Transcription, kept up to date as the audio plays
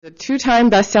A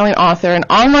two-time best-selling author, an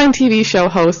online TV show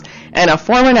host, and a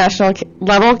former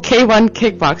national-level K1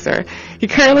 kickboxer. He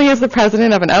currently is the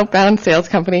president of an outbound sales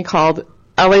company called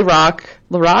LA Rock.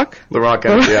 La Rock? La Rock,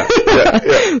 yeah.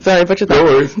 Sorry, butchered that. No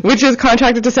worries. Which is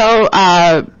contracted to sell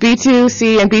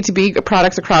B2C and B2B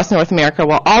products across North America,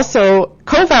 while also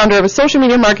co-founder of a social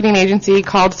media marketing agency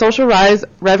called Social Rise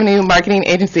Revenue Marketing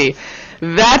Agency.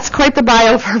 That's quite the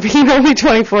bio for being only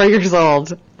 24 years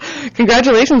old.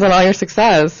 Congratulations on all your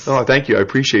success. Oh, thank you. I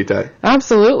appreciate that.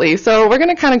 Absolutely. So we're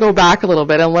going to kind of go back a little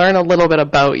bit and learn a little bit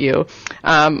about you.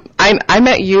 I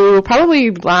met you probably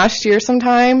last year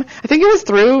sometime. I think it was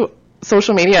through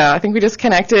social media. I think we just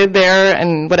connected there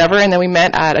and whatever, and then we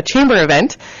met at a chamber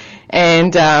event.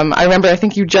 And I remember, I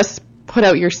think you just put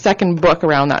out your second book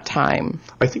around that time.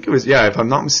 I think it was, if I'm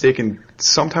not mistaken,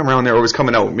 sometime around there, or it was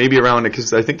coming out, maybe around it,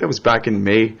 because I think that was back in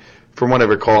May. From what I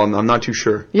recall, I'm not too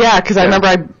sure. Yeah, because I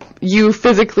remember you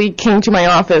physically came to my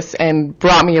office and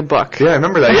brought me a book. Yeah, I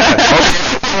remember that,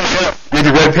 yeah. With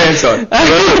your red pants on.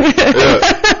 Yeah,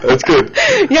 that's good.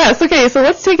 Yes, okay, so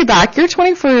let's take it back. You're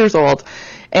 24 years old,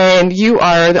 and you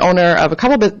are the owner of a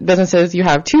couple businesses. You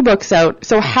have 2 books out.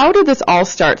 So how did this all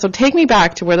start? So take me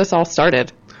back to where this all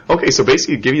started. Okay, so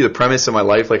basically give you the premise of my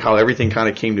life, like how everything kind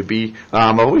of came to be.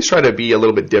 I've always tried to be a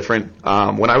little bit different.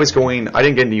 When I was I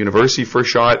didn't get into university first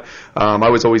shot. I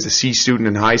was always a C student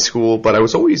in high school, but I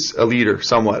was always a leader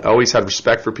somewhat. I always had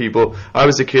respect for people. I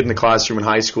was a kid in the classroom in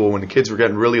high school. When the kids were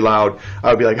getting really loud,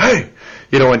 I would be like, hey,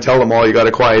 and tell them all, you got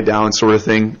to quiet down sort of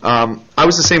thing. I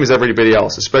was the same as everybody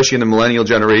else, especially in the millennial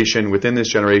generation. Within this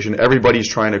generation, everybody's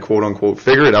trying to quote-unquote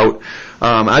figure it out.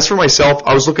 As for myself,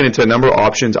 I was looking into a number of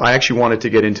options. I actually wanted to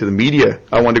get into the media.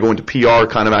 I wanted to go into PR,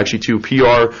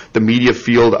 PR, the media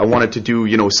field. I wanted to do,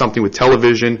 something with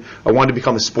television. I wanted to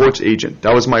become a sports agent.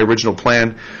 That was my original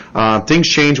plan. Things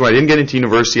changed when I didn't get into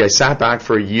university. I sat back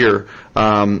for a year.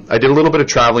 I did a little bit of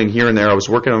traveling here and there. I was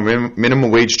working on a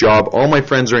minimum wage job. All my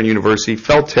friends are in university.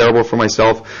 Felt terrible for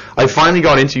myself. I finally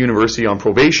got into university on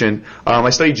probation. I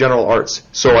studied general arts.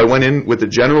 So I went in with a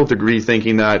general degree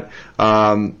thinking that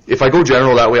if I go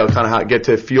general that way, I'll kind of get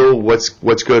to feel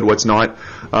what's good, what's not.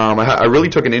 I really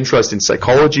took an interest in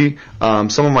psychology.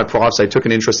 Some of my profs, I took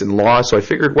an interest in law. So I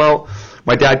figured, well,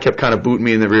 my dad kept kind of booting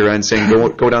me in the rear end saying,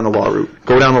 go down the law route.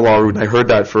 Go down the law route. And I heard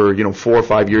that for, 4 or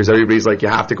 5 years. Everybody's like, you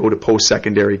have to go to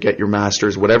post-secondary, get your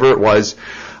master's, whatever it was.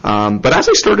 But as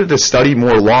I started to study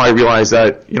more law, I realized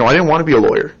that, I didn't want to be a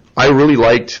lawyer. I really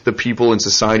liked the people in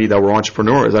society that were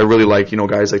entrepreneurs. I really liked,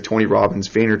 guys like Tony Robbins,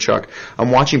 Vaynerchuk.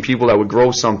 I'm watching people that would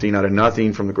grow something out of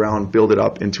nothing from the ground, build it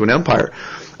up into an empire.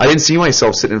 I didn't see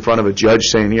myself sitting in front of a judge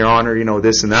saying, Your Honor,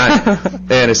 this and that.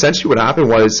 And essentially what happened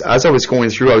was, as I was going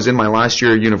through, I was in my my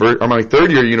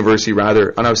third year university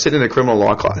rather, and I was sitting in a criminal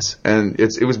law class. And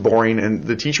it was boring, and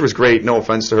the teacher was great, no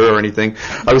offense to her or anything.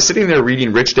 I was sitting there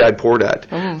reading Rich Dad, Poor Dad.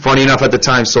 Funny enough at the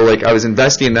time, so I was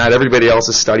investing in that, everybody else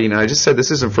is studying, and I just said, this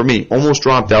isn't for me. Almost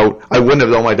dropped out. I wouldn't have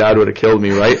though, my dad would have killed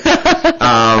me, right?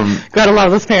 Gotta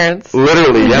love those parents.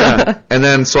 Literally, yeah. And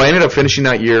then, so I ended up finishing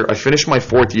that year. I finished my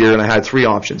 4th year, and I had 3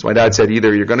 options. My dad said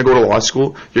either you're going to go to law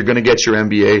school, you're going to get your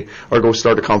MBA, or go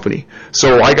start a company.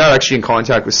 So I got actually in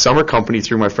contact with Summer Company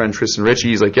through my friend Tristan Ritchie.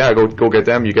 He's like, yeah, go get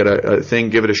them. You get a thing,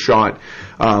 give it a shot.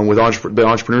 With the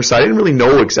entrepreneur side, I didn't really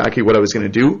know exactly what I was going to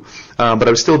do, but I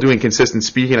was still doing consistent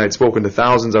speaking. I'd spoken to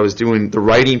thousands. I was doing the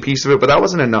writing piece of it, but that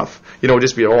wasn't enough.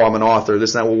 Just be, I'm an author,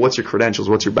 this and that. Well, what's your credentials?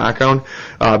 What's your background?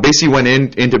 Basically went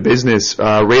into business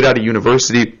right out of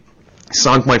university.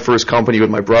 Sunk my first company with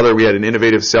my brother. We had an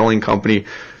innovative selling company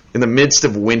in the midst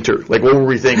of winter. What were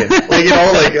we thinking?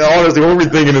 Honestly, what were we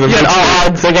thinking in the midst? All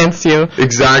odds against you.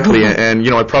 Exactly. And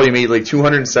I probably made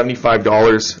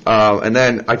 $275. And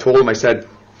then I told him, I said,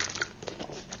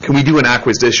 can we do an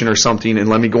acquisition or something and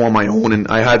let me go on my own? And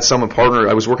I had a partner.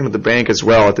 I was working at the bank as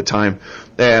well at the time,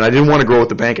 and I didn't want to grow at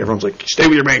the bank. Everyone's like, stay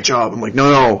with your bank job. I'm like,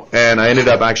 no. And I ended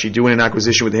up actually doing an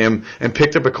acquisition with him and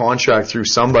picked up a contract through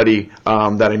somebody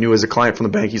that I knew as a client from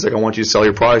the bank. He's like, I want you to sell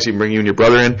your products. He can bring you and your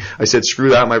brother in. I said, screw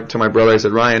that to my brother. I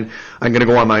said, Ryan, I'm going to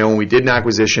go on my own. We did an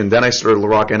acquisition. Then I started La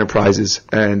Rock Enterprises,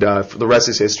 and for the rest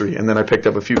is history. And then I picked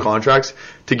up a few contracts.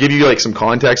 To give you some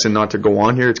context and not to go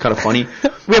on here, it's kind of funny.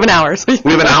 We have an hour.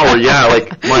 We have an hour, yeah.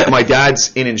 My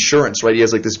dad's in insurance, right? He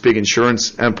has this big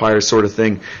insurance empire sort of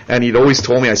thing. And he'd always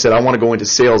told me, I said, I want to go into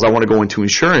sales. I want to go into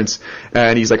insurance.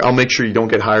 And he's like, I'll make sure you don't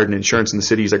get hired in insurance in the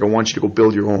city. He's like, I want you to go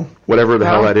build your own, whatever the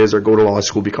hell that is, or go to law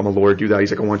school, become a lawyer, do that.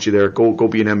 He's like, I want you there. Go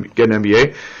get an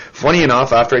MBA. Funny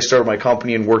enough, after I started my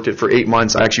company and worked it for 8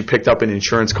 months, I actually picked up an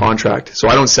insurance contract. So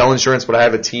I don't sell insurance, but I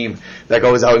have a team that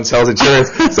goes out and sells insurance.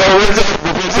 So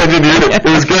I engineered it. It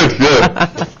was good.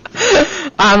 Yeah.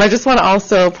 I just want to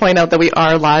also point out that we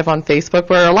are live on Facebook.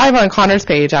 We're live on Connor's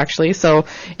page, actually. So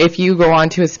if you go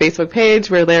onto his Facebook page,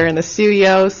 we're there in the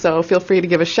studio. So feel free to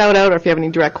give a shout out, or if you have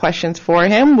any direct questions for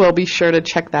him, we'll be sure to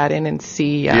check that in and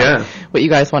see what you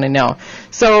guys want to know.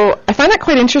 So I find that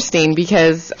quite interesting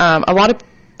because I don't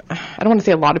want to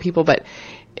say a lot of people, but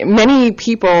many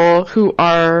people who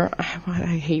are,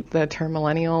 I hate the term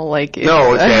millennial, but the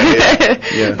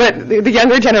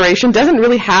younger generation doesn't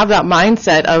really have that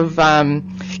mindset of,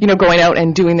 going out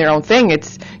and doing their own thing.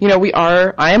 It's,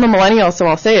 I am a millennial, so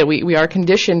I'll say it, we are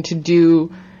conditioned to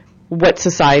do what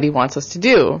society wants us to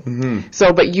do. Mm-hmm.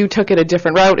 So, but you took it a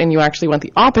different route and you actually went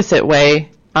the opposite way,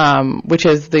 which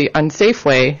is the unsafe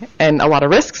way, and a lot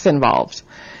of risks involved.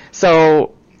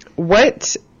 So,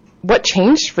 what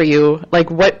changed for you?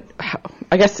 What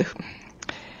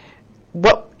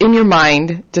in your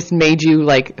mind just made you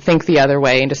think the other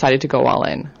way and decided to go all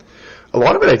in? A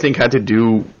lot of it, I think, had to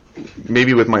do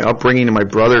maybe with my upbringing and my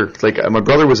brother. My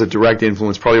brother was a direct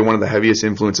influence, probably one of the heaviest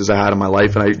influences I had in my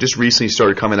life. And I just recently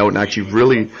started coming out and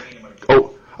actually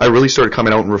I really started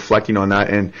coming out and reflecting on that.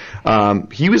 And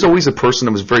he was always a person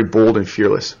that was very bold and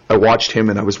fearless. I watched him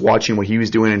and I was watching what he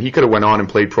was doing, and he could have went on and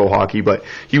played pro hockey, but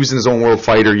he was in his own world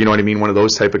fighter, you know what I mean, one of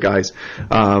those type of guys.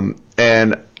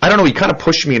 And I don't know, he kind of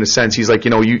pushed me in a sense. He's like,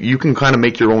 you can kind of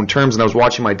make your own terms. And I was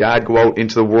watching my dad go out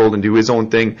into the world and do his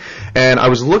own thing. And I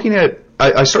was looking at,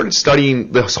 I started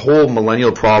studying this whole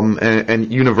millennial problem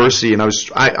and university, and I'm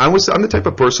the type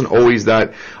of person always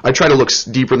that I try to look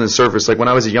deeper than the surface. Like when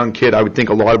I was a young kid, I would think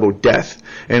a lot about death,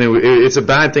 and it's a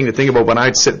bad thing to think about, but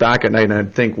I'd sit back at night and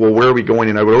I'd think, well, where are we going?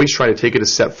 And I would always try to take it a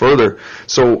step further.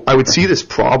 So I would see this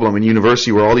problem in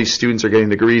university where all these students are getting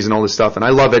degrees and all this stuff, and I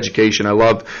love education. I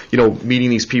love, meeting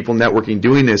these people, networking,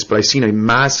 doing this, but I seen a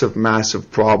massive,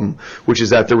 massive problem, which is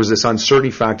that there was this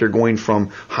uncertainty factor going from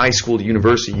high school to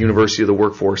university of the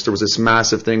workforce. There was this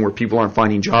massive thing where people aren't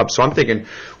finding jobs. So I'm thinking,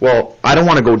 well, I don't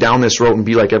want to go down this road and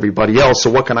be like everybody else, so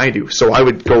what can I do? So I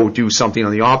would go do something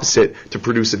on the opposite to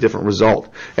produce a different result.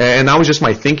 And that was just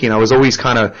my thinking. I was always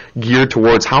kind of geared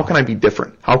towards, how can I be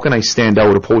different? How can I stand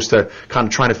out, opposed to kind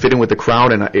of trying to fit in with the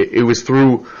crowd? And it was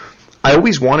through, I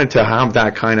always wanted to have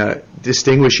that kind of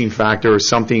distinguishing factor, or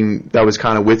something that was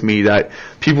kind of with me that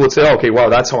people would say, oh, okay, wow,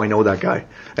 that's how I know that guy.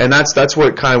 And that's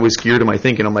what kind of was geared to my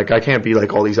thinking. I'm like, I can't be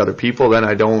like all these other people. Then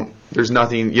there's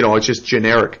nothing, it's just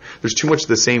generic. There's too much of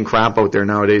the same crap out there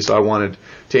nowadays. So I wanted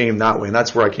to aim that way. And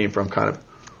that's where I came from, kind of.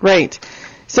 Right.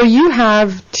 So you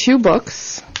have 2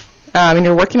 books, and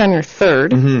you're working on your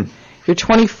third. Mm-hmm. You're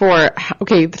 24.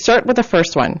 Okay, start with the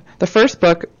first one. The first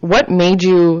book, what made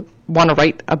you want to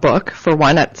write a book, for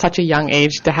one, at such a young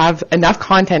age, to have enough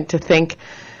content to think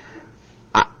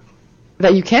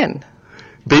that you can?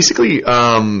 Basically,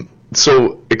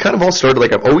 so it kind of all started,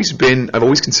 I've always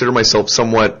considered myself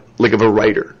somewhat of a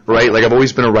writer, right? I've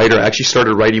always been a writer. I actually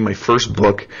started writing my first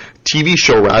book, TV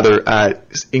show rather,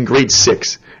 in grade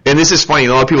 6. And this is funny,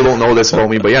 a lot of people don't know this about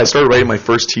me, but I started writing my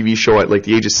first TV show at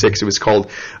the age of 6. It was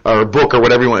called, or a book, or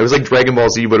whatever you want. It was like Dragon Ball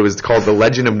Z, but it was called The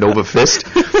Legend of Nova Fist.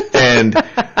 And,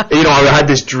 I had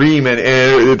this dream,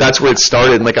 and that's where it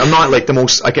started. And, I'm not the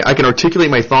most, I can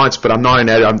articulate my thoughts, but I'm not an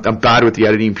editor. I'm bad with the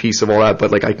editing piece of all that,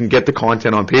 but I can get the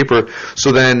content on paper.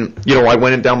 So then, I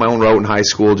went down my own route in high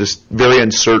school, just very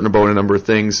uncertain about a number of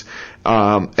things.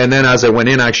 And then as I went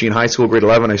in, actually in high school, grade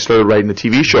 11, I started writing a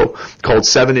TV show called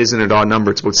 7 Isn't an Odd Number.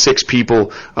 It's about 6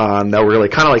 people that were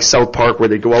kind of like South Park, where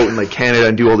they go out in Canada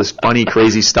and do all this funny,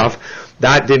 crazy stuff.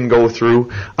 That didn't go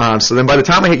through. So then by the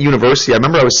time I hit university, I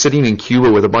remember I was sitting in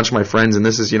Cuba with a bunch of my friends, and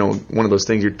this is, one of those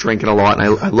things, you're drinking a lot,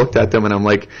 and I looked at them and I'm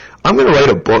like, I'm going to write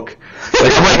a book.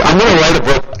 I'm going to write a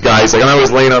book, guys. And I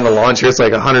was laying on the lawn chair, it's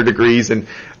 100 degrees, and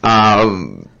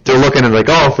they're looking and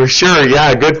oh, for sure,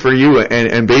 yeah, good for you.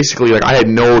 And basically, I had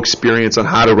no experience on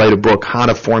how to write a book, how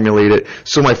to formulate it.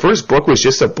 So my first book was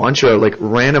just a bunch of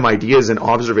random ideas and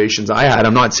observations I had.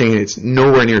 I'm not saying it's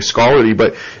nowhere near scholarly,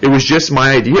 but it was just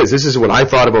my ideas. This is what I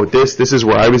thought about this. This is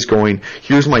where I was going.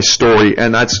 Here's my story.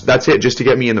 And that's it, just to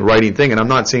get me in the writing thing. And I'm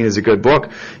not saying it's a good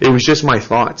book. It was just my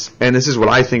thoughts. And this is what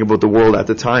I think about the world at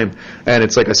the time. And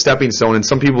it's like a stepping stone. And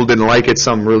some people didn't like it.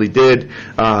 Some really did.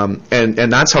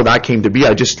 And that's how that came to be.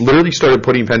 I just literally started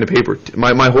putting pen to paper.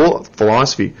 My whole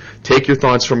philosophy, take your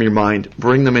thoughts from your mind,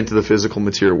 bring them into the physical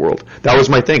material world. That was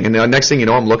my thing. And the next thing you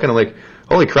know, I'm looking, I'm like,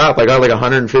 holy crap, I got a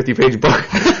 150-page book.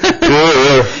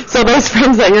 So those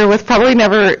friends that you're with probably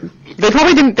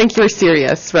didn't think you were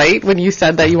serious, right? When you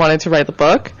said that you wanted to write the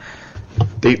book?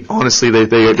 They honestly,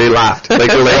 they laughed. Like,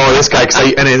 they're like, oh, this guy,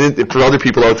 and for other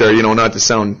people out there, not to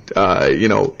sound,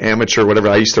 amateur or whatever,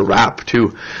 I used to rap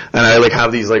too. And I like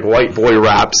have these like white boy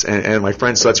raps, and my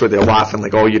friends, so that's where they're laughing,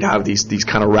 like, oh, you'd have these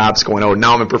kind of raps going out.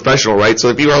 Now I'm a professional, right?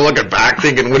 So people are looking back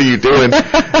thinking, what are you doing?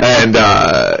 And,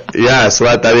 so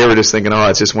that they were just thinking, oh,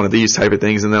 it's just one of these type of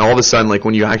things. And then all of a sudden, like,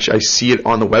 when I see it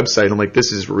on the website, I'm like,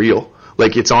 this is real.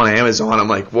 Like, it's on Amazon. I'm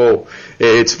like, whoa,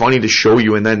 it's funny to show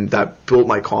you. And then that built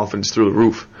my confidence through the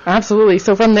roof. Absolutely.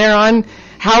 So from there on,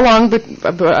 how long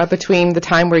between the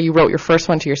time where you wrote your first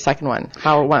one to your second one?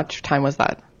 How much time was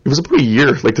that? It was about a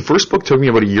year. Like, the first book took me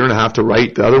about a year and a half to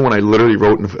write. The other one I literally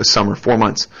wrote in a summer, 4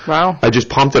 months. Wow. I just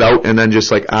pumped it out and then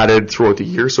just like added throughout the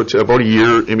year. So to about a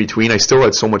year in between, I still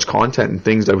had so much content and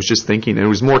things I was just thinking. And it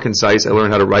was more concise. I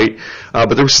learned how to write.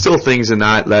 But there were still things in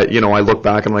that, I look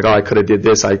back and I'm like, oh, I could have did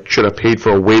this. I should have paid for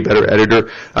a way better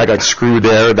editor. I got screwed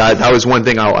there. That was one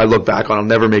thing I look back on. I'll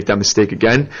never make that mistake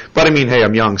again. But I mean, hey,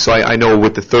 I'm young. So I know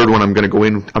with the third one, I'm going to go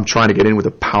in. I'm trying to get in with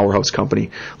a powerhouse company,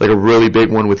 like a really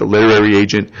big one with a literary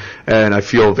agent. And I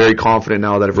feel very confident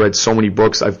now that I've read so many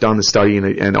books, I've done the study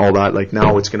and all that. Like,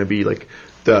 now it's going to be like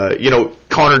the,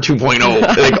 Connor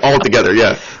 2.0, like, all together,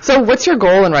 yeah. So what's your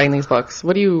goal in writing these books?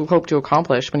 What do you hope to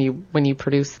accomplish when you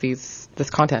produce this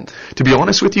content? To be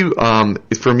honest with you,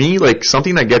 for me, like,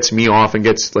 something that gets me off and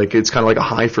gets, like, it's kind of like a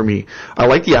high for me. I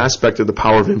like the aspect of the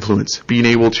power of influence, being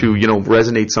able to,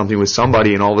 resonate something with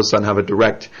somebody and all of a sudden have a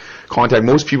direct contact.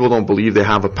 Most people don't believe they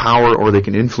have a power or they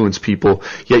can influence people,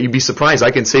 yet you'd be surprised.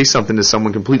 I can say something to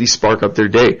someone, completely spark up their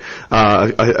day.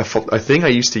 A thing I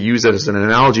used to use as an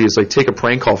analogy is like, take a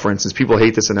prank call, for instance. People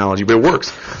hate this analogy, but it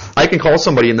works. I can call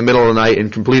somebody in the middle of the night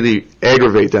and completely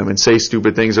aggravate them and say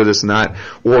stupid things or this and that,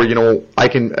 or I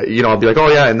can I'll be like, oh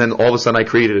yeah, and then all of a sudden I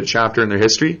created a chapter in their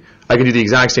history. I can do the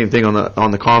exact same thing on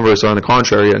the converse or on the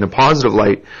contrary in a positive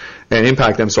light and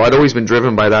impact them. So I'd always been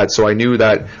driven by that. So I knew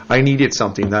that I needed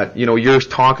something that, you're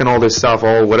talking all this stuff,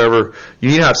 whatever. You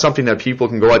need to have something that people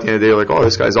can go at the end of the day like, oh,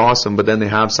 this guy's awesome. But then they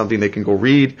have something they can go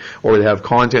read, or they have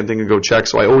content they can go check.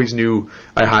 So I always knew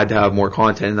I had to have more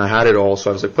content, and I had it all. So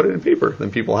I was like, put it in paper.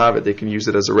 Then people have it. They can use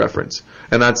it as a reference.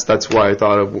 And that's why I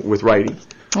thought of with writing.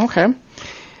 Okay.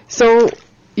 So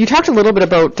you talked a little bit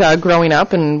about growing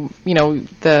up and,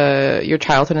 your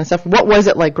childhood and stuff. What was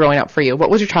it like growing up for you? What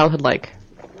was your childhood like?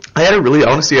 I had it really,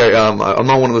 honestly, I'm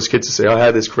not one of those kids to say, I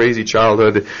had this crazy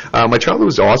childhood. My childhood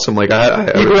was awesome. Like,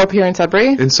 you grew up here in Sudbury?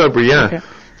 In Sudbury, yeah. Okay.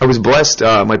 I was blessed.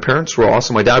 My parents were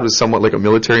awesome. My dad was somewhat like a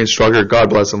military instructor. God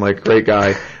bless him, like, great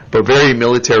guy. But very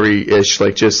military-ish,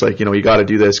 like, just like, you got to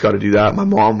do this, got to do that. My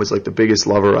mom was like the biggest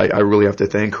lover. I really have to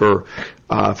thank her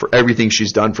for everything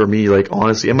she's done for me, like,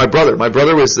 honestly. And my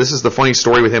brother was, this is the funny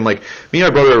story with him, like, me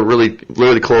and my brother are really,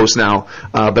 really close now.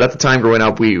 But at the time growing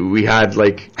up, we had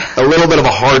like a little bit of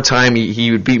a hard time.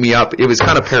 He would beat me up. It was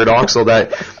kind of paradoxical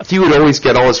that he would always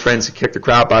get all his friends to kick the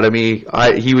crap out of me.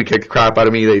 He would kick the crap out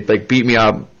of me. They'd like beat me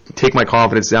up, take my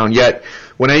confidence down. Yet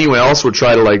when anyone else would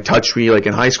try to like touch me, like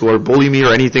in high school, or bully me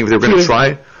or anything, if they were going to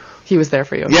try, he was there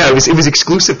for you. Yeah, it was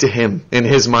exclusive to him in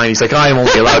his mind. He's like, I am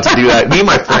only allowed to do that. Me and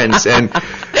my friends, and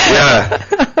yeah,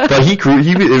 but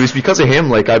it was because of him.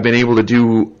 Like, I've been able to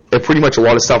do pretty much a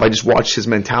lot of stuff. I just watched his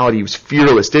mentality. He was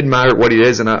fearless. Didn't matter what it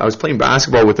is. And I was playing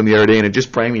basketball with him the other day, and it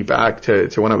just brought me back to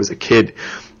when I was a kid.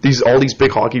 All these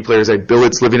big hockey players. I had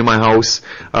billets living in my house.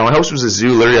 My house was a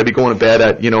zoo. Literally, I'd be going to bed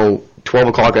at 12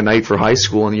 o'clock at night for high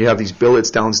school, and you have these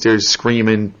billets downstairs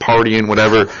screaming, partying,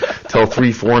 whatever, till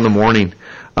 3, 4 in the morning.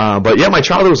 But yeah, my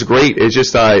childhood was great. It's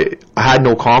just I had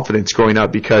no confidence growing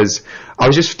up because I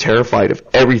was just terrified of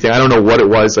everything. I don't know what it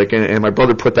was, like, and my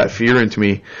brother put that fear into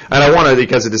me. And I want to,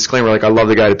 like, as a disclaimer, like, I love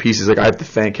the guy to pieces. Like, I have to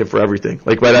thank him for everything.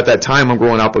 Like, right at that time, I'm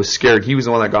growing up, I was scared. He was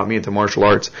the one that got me into martial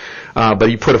arts. But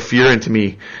he put a fear into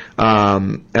me.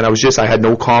 And I had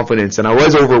no confidence. And I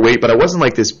was overweight, but I wasn't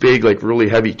like this big, like, really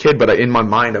heavy kid. But in my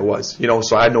mind, I was,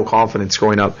 so I had no confidence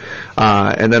growing up.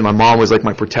 And then my mom was like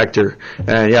my protector.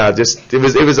 And yeah,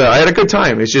 I had a good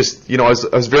time. It's just, I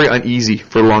was very uneasy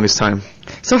for the longest time.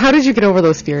 So how did you get over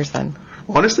those fears then?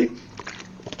 Honestly,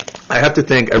 I have to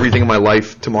thank everything in my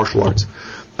life to martial arts.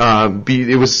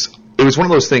 It was one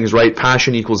of those things, right?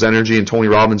 Passion equals energy, in Tony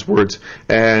Robbins' words.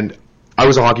 And I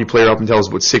was a hockey player up until I was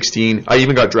about 16. I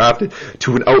even got drafted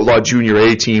to an outlaw junior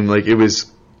A team. Like, it was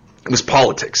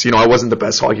politics. I wasn't the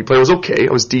best hockey player. I was okay.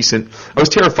 I was decent. I was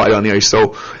terrified on the ice,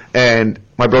 though. And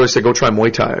my brother said, go try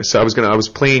Muay Thai. So I was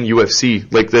playing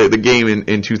UFC, like the game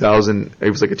in 2000. It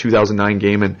was like a 2009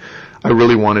 game, and I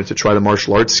really wanted to try the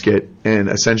martial arts skit. And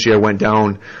essentially I went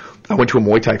down I went to a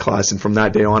Muay Thai class, and from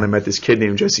that day on, I met this kid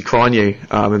named Jesse Cronje,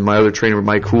 and my other trainer,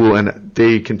 Mike Cool, and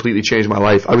they completely changed my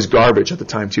life. I was garbage at the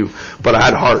time too, but I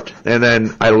had heart. And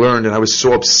then I learned, and I was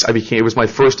so it was my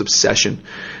first obsession,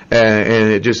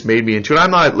 and it just made me into it.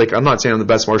 I'm not saying I'm the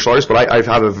best martial artist, but I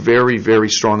have a very, very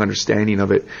strong understanding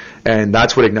of it, and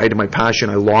that's what ignited my passion.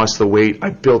 I lost the weight,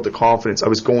 I built the confidence. I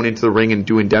was going into the ring and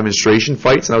doing demonstration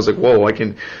fights, and I was like, whoa, I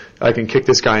can kick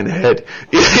this guy in the head.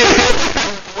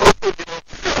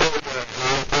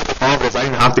 I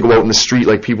didn't have to go out in the street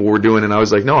like people were doing, and I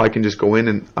was like, no, I can just go in,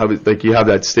 and I was like, you have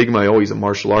that stigma, oh, he's a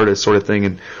martial artist sort of thing,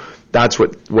 and that's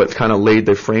what kind of laid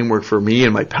the framework for me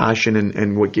and my passion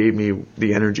and what gave me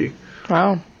the energy.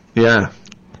 Wow. Yeah.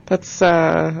 That's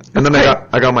and then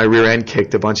I got my rear end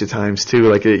kicked a bunch of times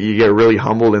too. Like you get really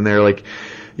humbled in there. Like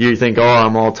you think, oh,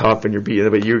 I'm all tough, and you're beaten,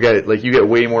 but you get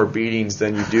way more beatings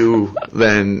than you do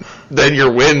than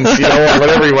your wins. You know,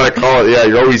 whatever you want to call it. Yeah,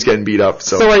 you're always getting beat up.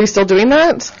 So are you still doing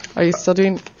that? Are you still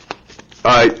doing?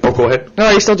 Go ahead. No,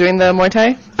 are you still doing the Muay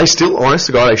Thai? I still, honest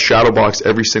to God, I shadow box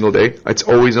every single day. It's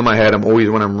always in my head. I'm always,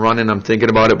 when I'm running, I'm thinking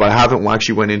about it, but I haven't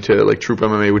actually went into like Troop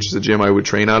MMA, which is the gym I would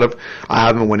train out of. I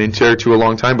haven't went into there to a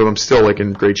long time, but I'm still like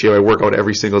in great shape. I work out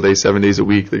every single day, 7 days a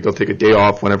week. Like, I'll take a day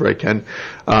off whenever I can.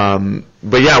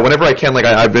 But yeah, whenever I can, like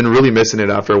I've been really missing it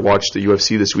after I watched the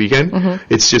UFC this weekend.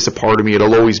 Mm-hmm. It's just a part of me.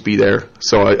 It'll always be there.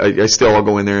 So I'll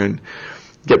go in there and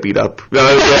get beat up.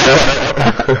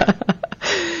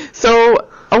 So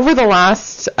over the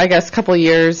last, couple of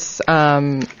years,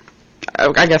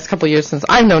 since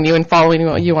I've known you and following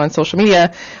you on social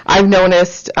media, I've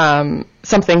noticed some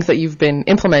things that you've been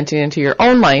implementing into your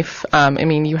own life.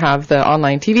 You have the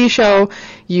online TV show,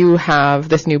 you have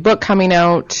this new book coming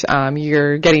out,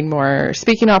 you're getting more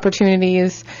speaking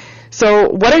opportunities. So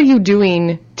what are you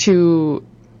doing to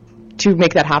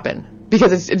make that happen?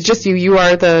 Because it's just you. You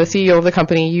are the CEO of the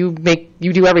company. You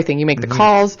do everything. You make the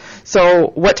calls. So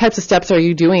what types of steps are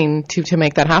you doing to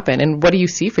make that happen? And what do you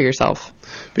see for yourself?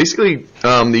 Basically,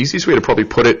 the easiest way to probably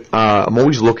put it, I'm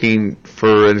always looking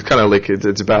for, and it's kind of like,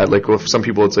 it's bad, like with some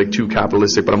people it's like too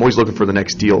capitalistic, but I'm always looking for the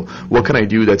next deal. What can I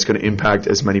do that's going to impact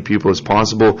as many people as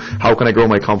possible? How can I grow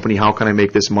my company? How can I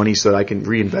make this money so that I can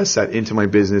reinvest that into my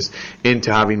business,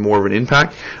 into having more of an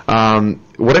impact?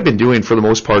 What I've been doing for the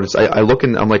most part is I look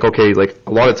and I'm like, okay, like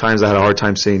a lot of times I had a hard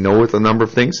time saying no with a number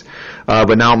of things.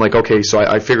 But now I'm like, okay, so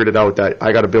I figured it out that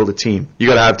I got to build a team. You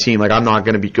got to have a team. Like I'm not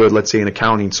going to be good, let's say in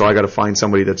accounting, so I got to find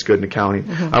somebody that's good in accounting.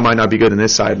 Mm-hmm. I might not be good in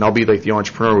this side, and I'll be like the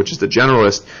entrepreneur, which is the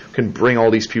generalist, can bring all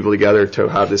these people together to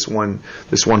have this one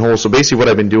whole. So basically what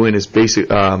I've been doing is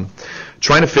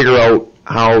trying to figure out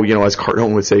how, as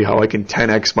Cardone would say, how I can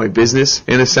 10x my business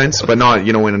in a sense, but not,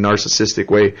 in a narcissistic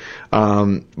way.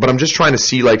 But I'm just trying to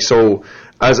see, like, so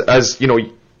as I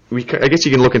guess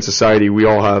you can look in society,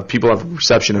 people have a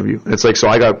perception of you. And it's like, so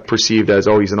I got perceived as,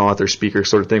 oh, he's an author, speaker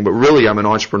sort of thing, but really I'm an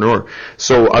entrepreneur.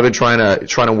 So I've been trying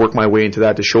to work my way into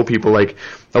that to show people, like,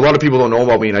 a lot of people don't know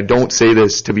about me, and I don't say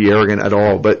this to be arrogant at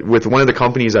all, but with one of the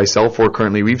companies I sell for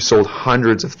currently, we've sold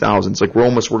hundreds of thousands. Like, we're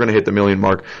going to hit the million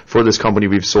mark for this company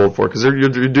we've sold for, because you're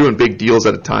doing big deals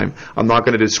at a time. I'm not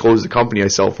going to disclose the company I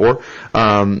sell for,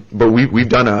 but we've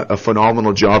done a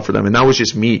phenomenal job for them, and that was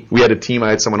just me. We had a team,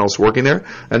 I had someone else working there,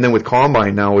 and then with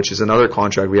Combine now, which is another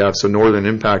contract we have, so Northern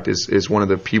Impact is one of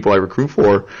the people I recruit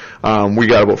for, we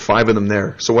got about 5 of them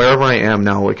there. So wherever I am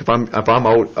now, like if I'm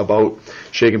out about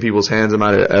shaking people's hands, I'm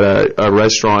at a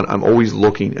restaurant, I'm always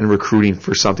looking and recruiting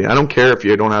for something. I don't care if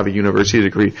you don't have a university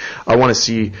degree. I want to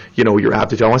see, your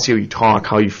aptitude. I want to see how you talk,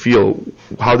 how you feel,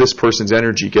 how this person's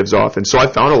energy gives off. And so I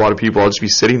found a lot of people, I'll just be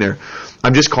sitting there.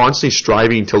 I'm just constantly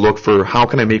striving to look for how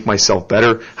can I make myself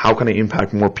better? How can I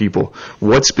impact more people?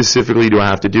 What specifically do I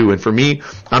have to do? And for me,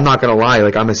 I'm not going to lie,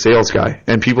 like I'm a sales guy,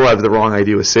 and people have the wrong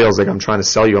idea with sales. Like I'm trying to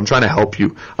sell you. I'm trying to help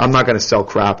you. I'm not going to sell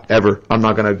crap ever. I'm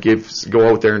not going to go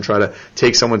out there and try to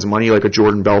take someone's money like a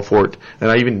Jordan Belfort. And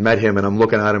I even met him, and I'm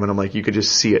looking at him, and I'm like, you could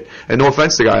just see it. And no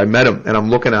offense to the guy, I met him, and I'm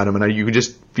looking at him, and you could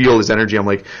just feel his energy. I'm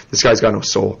like, this guy's got no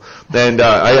soul. And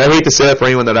I hate to say that for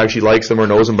anyone that actually likes him or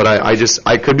knows him, but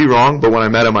I could be wrong, but when I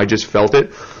met him, I just felt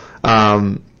it. So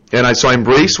I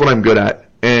embrace what I'm good at.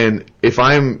 And if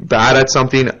I'm bad at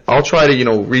something, I'll try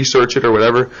to, research it or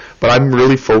whatever, but I'm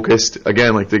really focused,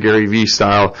 again, like the Gary Vee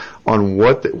style, on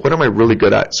what am I really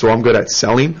good at. So I'm good at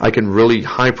selling. I can really,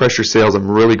 high pressure sales, I'm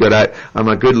really good at. I'm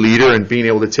a good leader and being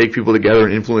able to take people together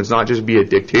and influence, not just be a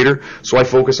dictator. So I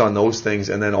focus on those things,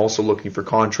 and then also looking for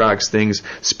contracts, things,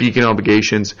 speaking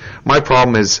obligations. My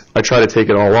problem is I try to take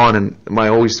it all on, and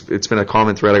it's been a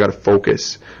common thread, I got to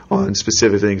focus on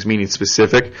specific things, meaning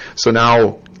specific. So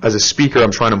now, as a speaker,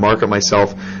 I'm trying to market myself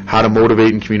myself how to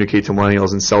motivate and communicate to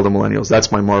millennials and sell to millennials.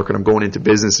 That's my market. I'm going into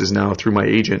businesses now through my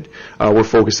agent. We're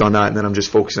focused on that, and then I'm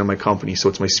just focusing on my company. So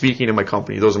it's my speaking and my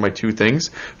company. Those are my two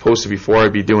things. Opposed to before,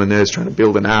 I'd be doing this, trying to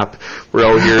build an app. We're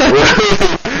out here.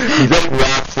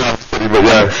 But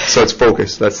yeah, so it's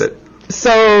focused. That's it.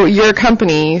 So your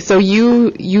company, so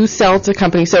you sell to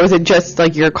companies. So is it just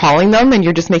like you're calling them and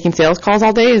you're just making sales calls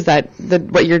all day? Is that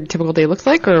what your typical day looks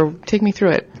like, or take me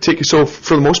through it? So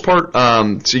for the most part,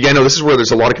 so yeah, no, this is where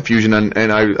there's a lot of confusion.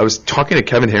 And I was talking to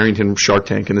Kevin Harrington from Shark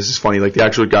Tank, and this is funny. Like the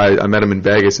actual guy, I met him in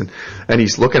Vegas, and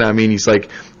he's looking at me and he's like,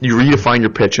 you redefine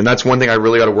your pitch, and that's one thing I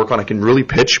really got to work on. I can really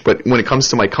pitch, but when it comes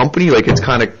to my company, like it's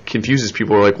kind of confuses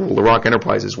people. Are like, well, LaRock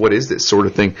Enterprises, what is this sort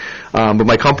of thing? But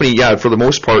my company, yeah, for the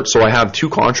most part, so I have 2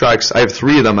 contracts. I have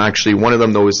 3 of them actually. One of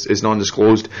them though is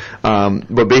non-disclosed.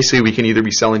 But basically, we can either be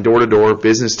selling door to door,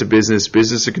 business to business,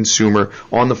 business to consumer,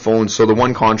 on the phone. So the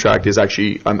one contract is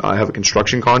actually I have a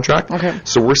construction contract. Okay.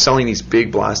 So we're selling these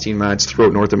big blasting mats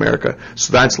throughout North America.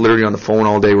 So that's literally on the phone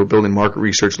all day. We're building market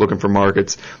research, looking for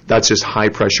markets. That's just high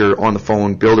pressure on the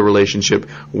phone. Build a relationship,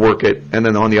 work it, and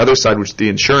then on the other side, which is the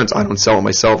insurance, I don't sell it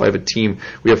myself. I have a team.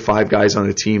 We have 5 guys on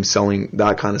a team selling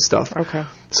that kind of stuff. Okay.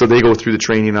 So they go through the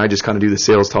training, and I just kind of do the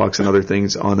sales talks and other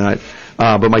things on that.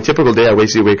 But my typical day, I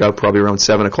basically wake up probably around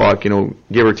 7 o'clock,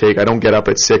 give or take. I don't get up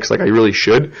at 6 like I really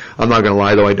should. I'm not going to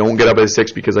lie, though. I don't get up at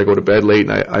 6 because I go to bed late,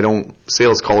 and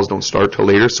sales calls don't start till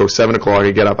later. So 7 o'clock,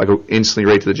 I get up. I go instantly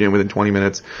right to the gym within 20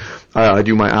 minutes. I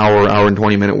do my hour and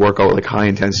 20-minute workout, like high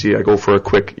intensity. I go for a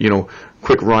quick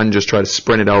run, just try to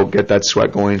sprint it out, get that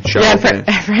sweat going. Yeah,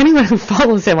 for anyone who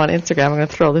follows him on Instagram, I'm going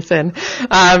to throw this in.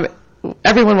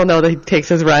 Everyone will know that he takes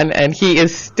his run, and he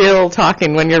is still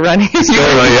talking when you're running. Still,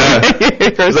 yeah.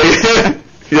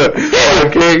 Yeah.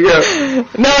 Okay, yeah.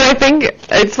 No, I think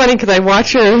it's funny because I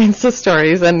watch your Insta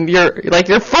stories, and you're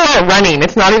full of running.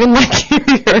 It's not even like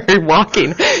you're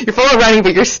walking. You're full of running,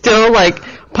 but you're still like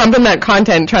pumping that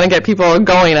content, trying to get people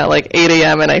going at like 8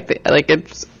 a.m. And I think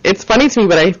it's funny to me,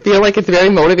 but I feel like it's very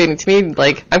motivating to me,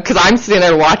 like because I'm sitting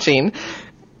there watching,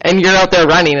 and you're out there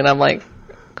running, and I'm like,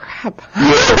 crap.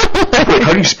 Like,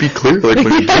 how do you speak clearly? Like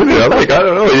when you do it, I'm like, I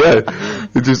don't know. Yeah,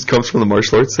 it just comes from the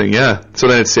martial arts thing. Yeah. So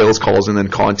then it's sales calls and then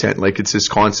content. Like it's just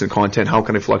constant content. How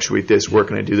can I fluctuate this? Where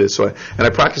can I do this? So I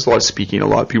practice a lot of speaking. A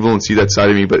lot. People don't see that side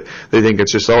of me, but they think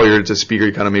it's just you're just a speaker.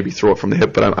 You kind of maybe throw it from the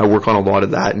hip. But I work on a lot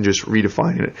of that and just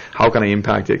redefining it. How can I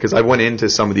impact it? Because I went into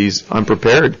some of these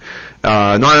unprepared.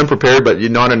 Not unprepared, but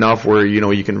not enough where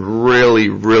you can really,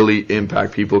 really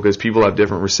impact people because people have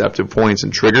different receptive points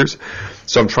and triggers.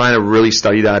 So I'm trying to really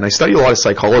study that, and I study a lot of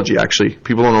psychology. Actually,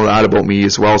 people don't know that about me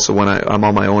as well. So when I'm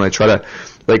on my own, I try to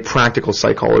practical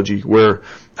psychology, where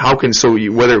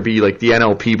whether it be like the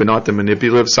NLP, but not the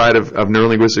manipulative side of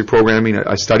neurolinguistic programming,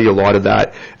 I study a lot of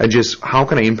that, and just how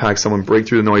can I impact someone, break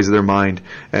through the noise of their mind,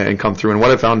 and come through. And what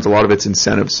I found is a lot of it's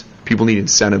incentives. People need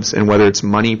incentives, and whether it's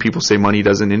money, people say money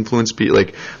doesn't influence people,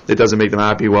 like it doesn't make them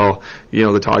happy. Well,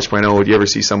 the Taj point, do you ever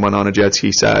see someone on a jet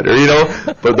ski sad,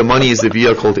 but the money is the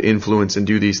vehicle to influence and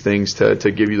do these things to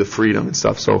give you the freedom and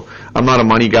stuff. So I'm not a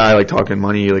money guy, like talking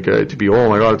money, to be, oh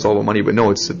my God, it's all about money, but no,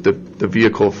 it's the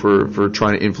vehicle for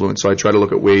trying to influence. So I try to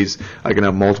look at ways I can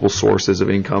have multiple sources of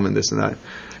income and this and that.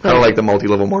 Kind of like the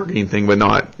multi-level marketing thing, but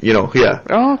not, yeah.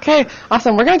 Okay,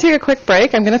 awesome. We're going to take a quick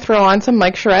break. I'm going to throw on some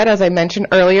Mike Charette, as I mentioned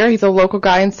earlier. He's a local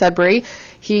guy in Sudbury.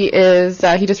 He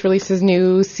just released his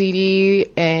new CD,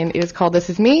 and it is called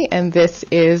This Is Me, and This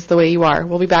Is the Way You Are.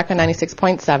 We'll be back on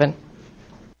 96.7.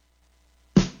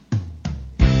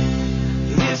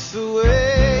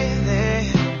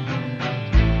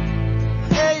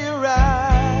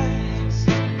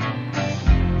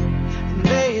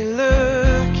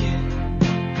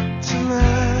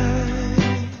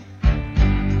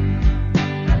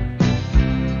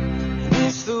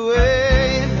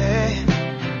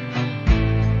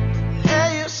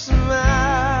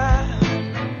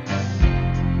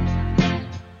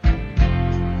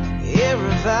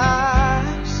 If I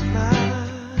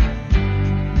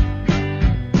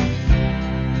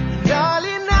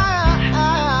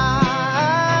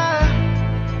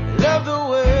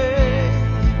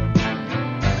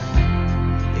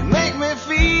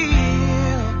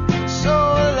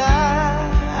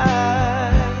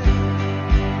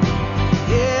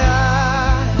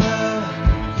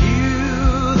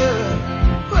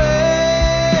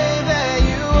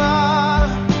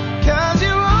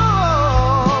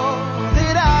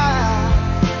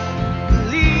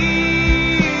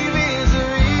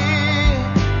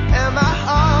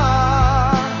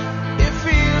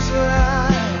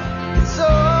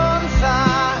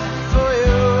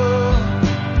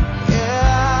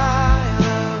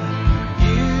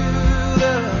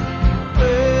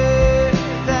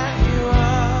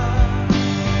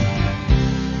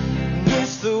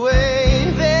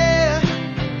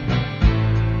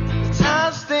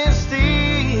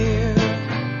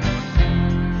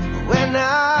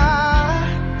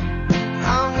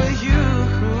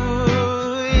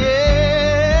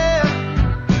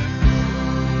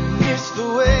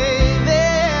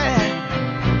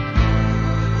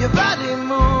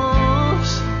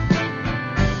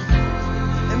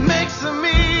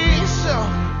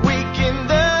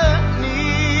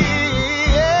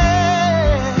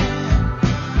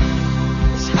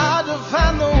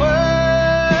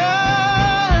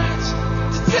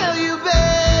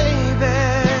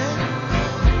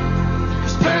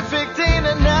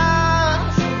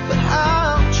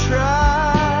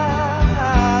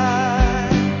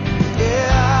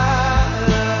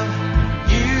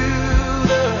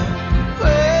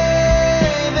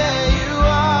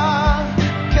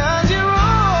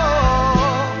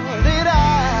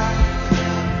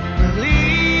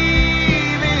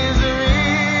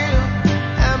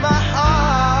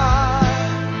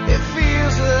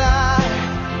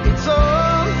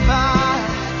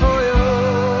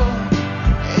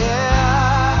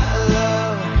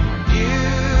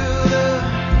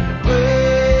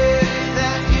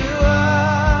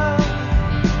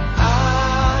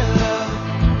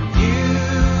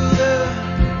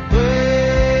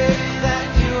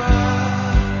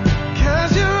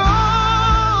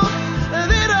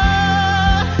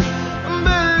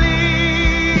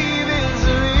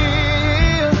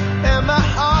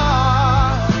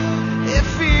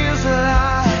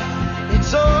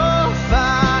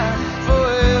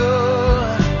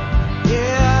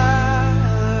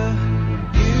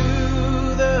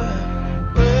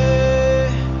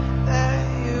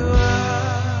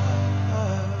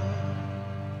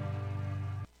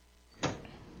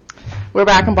We're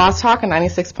back in Boss Talk on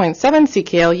 96.7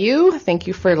 CKLU. Thank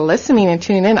you for listening and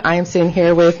tuning in. I am sitting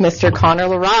here with Mr. Connor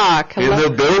Larocque. In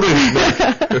the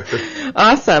building.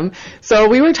 Awesome. So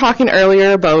we were talking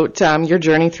earlier about your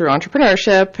journey through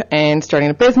entrepreneurship and starting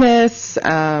a business,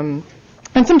 and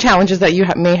some challenges that you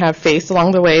may have faced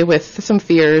along the way with some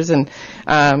fears and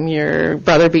your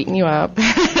brother beating you up.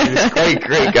 He's a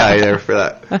great guy there for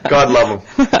that. God love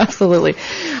him. Absolutely.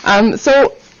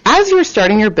 So as you were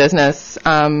starting your business,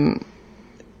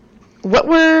 what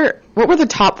were the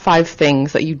top 5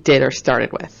 things that you did or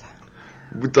started with?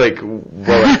 Like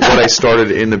what I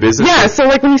started in the business? Yeah, so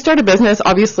like when you start a business,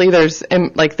 obviously there's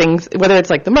like things, whether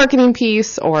it's like the marketing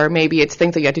piece or maybe it's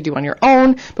things that you have to do on your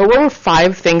own, but what were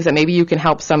 5 things that maybe you can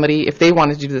help somebody if they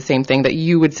wanted to do the same thing that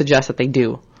you would suggest that they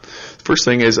do? First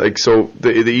thing is like, so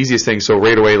the easiest thing, so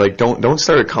right away, like don't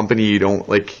start a company you don't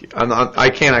like. I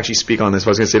can't actually speak on this, but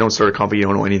I was gonna say don't start a company you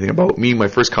don't know anything about. My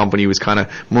first company was kind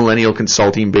of millennial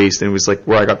consulting based, and it was like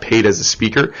where I got paid as a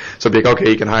speaker. So I'd be like, okay,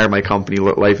 you can hire my company,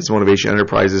 Life is Motivation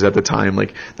Enterprises at the time.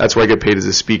 Like that's where I get paid as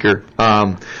a speaker.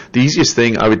 The easiest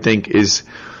thing I would think is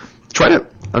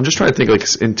I'm just trying to think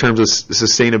like in terms of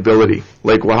sustainability.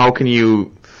 Like, well, how can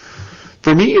you?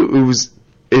 For me,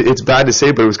 it's bad to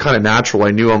say, but it was kind of natural.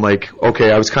 I knew I'm like,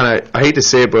 okay, I hate to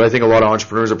say it, but I think a lot of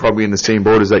entrepreneurs are probably in the same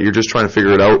boat, is that you're just trying to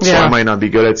figure it out. Yeah. So I might not be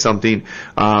good at something.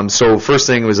 So first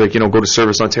thing was like, go to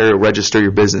Service Ontario, register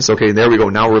your business. Okay, there we go.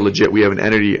 Now we're legit. We have an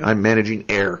entity. I'm managing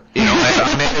AIR.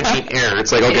 I'm managing AIR.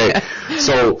 It's like, okay. Yeah.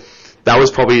 So that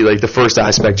was probably like the first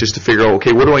aspect, just to figure out,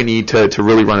 okay, what do I need to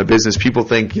really run a business? People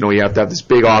think, you have to have this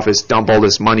big office, dump all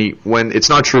this money, when it's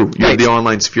not true. You have the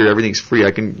online sphere, everything's free. I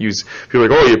can use, people are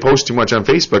like, oh, you post too much on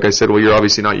Facebook. I said, well, you're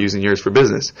obviously not using yours for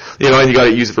business. And you got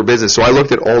to use it for business. So I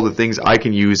looked at all the things I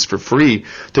can use for free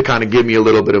to kind of give me a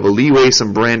little bit of a leeway,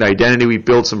 some brand identity. We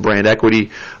built some brand equity.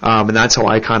 And that's how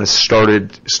I kind of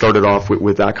started off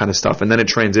with that kind of stuff. And then it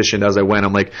transitioned as I went.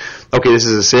 I'm like, okay, this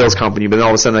is a sales company, but then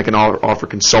all of a sudden I can offer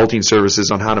consulting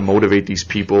services on how to motivate these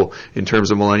people in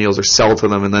terms of millennials or sell to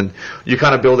them, and then you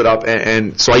kind of build it up.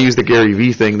 And so I use the Gary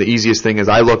Vee thing. The easiest thing is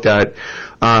I looked at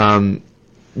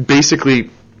basically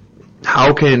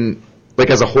how can, like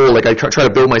as a whole, like I try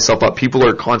to build myself up. People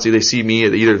are constantly, they see me,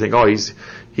 they either think, oh, he's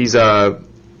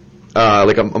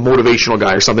like a motivational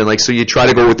guy or something. Like, so you try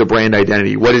to go with the brand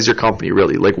identity. What is your company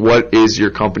really? Like, what is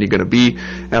your company going to be?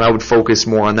 And I would focus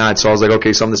more on that. So I was like,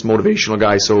 okay, so I'm this motivational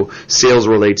guy, so sales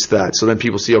relates to that. So then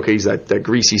people see, okay, he's that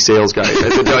greasy sales guy. I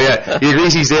said, oh yeah, he's a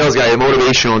greasy sales guy, a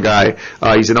motivational guy.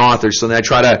 He's an author. So then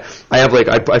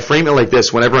I frame it like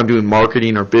this whenever I'm doing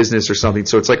marketing or business or something.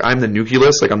 So it's like I'm the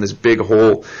nucleus, like I'm this big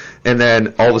hole, and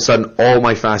then all of a sudden all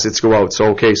my facets go out.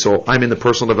 So okay, so I'm in the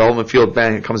personal development field,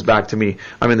 bang, it comes back to me.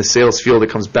 I'm in the sales field, it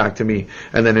comes back to me.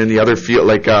 And then in the other field,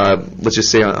 like let's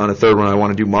just say on a third one, I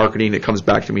want to do marketing, it comes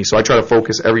back to me. So I try to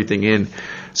focus everything in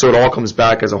so it all comes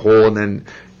back as a whole. And then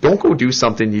don't go do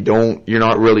something you're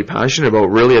not really passionate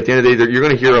about. Really, at the end of the day, you're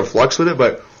going to hear a flux with it,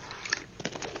 but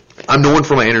I'm known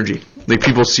for my energy. Like,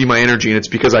 people see my energy, and it's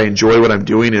because I enjoy what I'm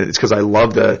doing, and it's because I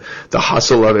love the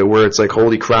hustle of it, where it's like,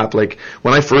 holy crap. Like,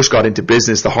 when I first got into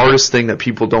business, the hardest thing that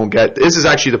people don't get, this is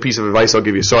actually the piece of advice I'll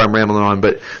give you. Sorry, I'm rambling on,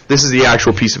 but this is the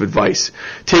actual piece of advice.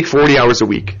 Take 40 hours a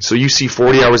week. So you see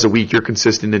 40 hours a week, you're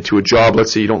consistent into a job.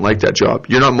 Let's say you don't like that job.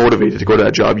 You're not motivated to go to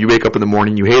that job. You wake up in the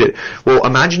morning, you hate it. Well,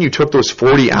 imagine you took those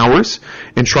 40 hours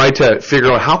and tried to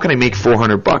figure out, how can I make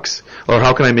 $400? Or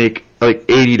how can I make like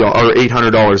 $80 or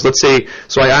 $800? Let's say,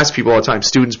 so I ask people all the time,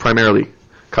 students primarily,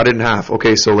 cut it in half.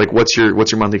 Okay, so like what's your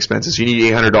monthly expenses? You need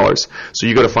 $800. So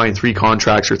you got to find 3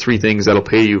 contracts or 3 things that'll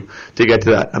pay you to get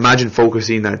to that. Imagine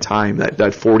focusing that time,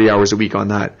 that 40 hours a week on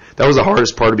that. That was the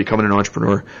hardest part of becoming an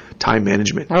entrepreneur, time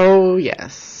management. Oh,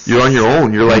 yes. You're on your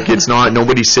own. You're like, it's not,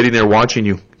 nobody's sitting there watching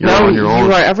you. You're on your own.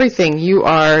 You are everything. You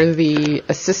are the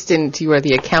assistant. You are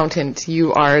the accountant.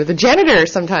 You are the janitor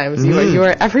sometimes. You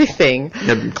are everything.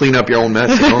 Yeah, clean up your own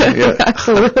mess. Yeah.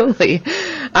 Absolutely.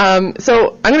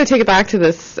 So I'm going to take it back to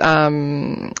this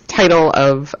title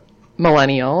of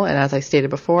millennial, and as I stated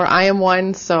before, I am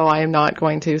one, so I am not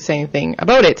going to say anything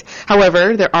about it.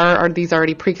 However, there are these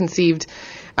already preconceived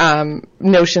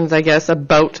notions, I guess,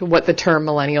 about what the term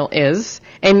millennial is.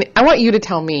 And I want you to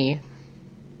tell me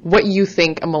what you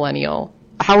think a millennial,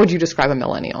 how would you describe a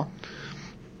millennial?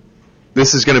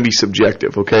 This is going to be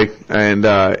subjective, okay? And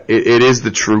it is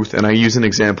the truth, and I use an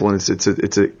example, and it's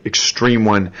an extreme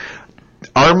one.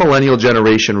 Our millennial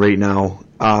generation right now,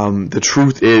 the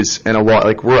truth is, and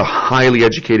we're a highly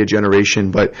educated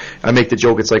generation, but I make the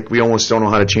joke, it's like we almost don't know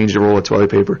how to change the roll of toilet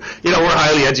paper. We're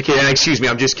highly educated, and excuse me,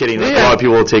 I'm just kidding. Like, a lot of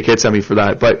people will take hits at me for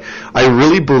that, but I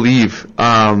really believe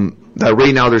that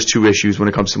right now there's 2 issues when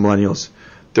it comes to millennials.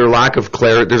 there's a lack of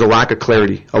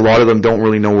clarity. A lot of them don't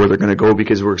really know where they're going to go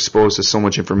because we're exposed to so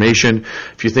much information.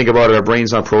 If you think about it, our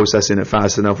brain's not processing it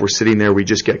fast enough. We're sitting there, we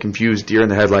just get confused, deer in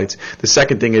the headlights. The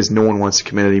second thing is no one wants to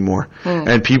commit anymore.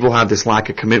 And people have this lack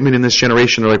of commitment in this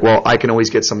generation. They're like, well, I can always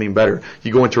get something better.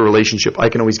 You go into a relationship, I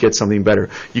can always get something better.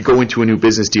 You go into a new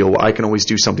business deal, well, I can always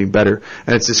do something better.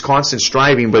 And it's this constant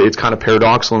striving, but it's kind of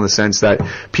paradoxical in the sense that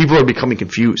people are becoming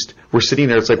confused. We're sitting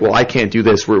there, it's like, well, I can't do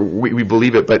this. We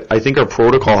believe it, but I think our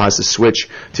protocol has to switch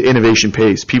to innovation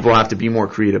pays. People have to be more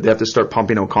creative. They have to start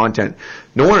pumping out content.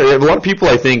 A lot of people,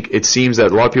 I think, it seems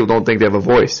that a lot of people don't think they have a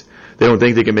voice. They don't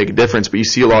think they can make a difference, but you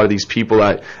see a lot of these people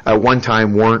that at one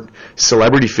time weren't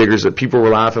celebrity figures that people were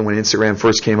laughing when Instagram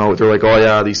first came out. They're like, oh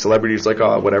yeah, these celebrities, like,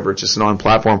 oh, whatever, it's just an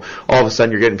on-platform. All of a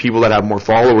sudden you're getting people that have more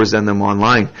followers than them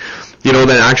online, than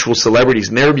actual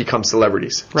celebrities never become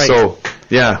celebrities. Right. So,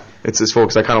 yeah, it's this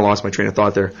focus. I kind of lost my train of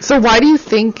thought there. So why do you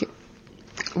think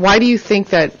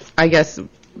that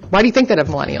of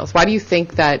millennials? Why do you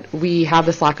think that we have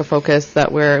this lack of focus,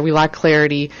 that we lack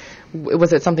clarity?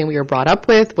 Was it something we were brought up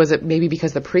with? Was it maybe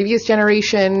because the previous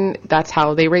generation, that's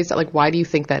how they raised it? Like, why do you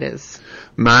think that is?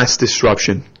 Mass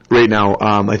disruption right now.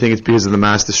 I think it's because of the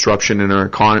mass disruption in our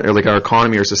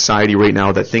economy, our society right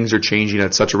now, that things are changing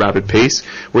at such a rapid pace.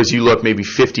 Whereas you look maybe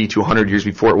 50 to 100 years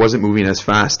before, it wasn't moving as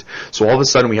fast. So all of a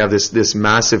sudden we have this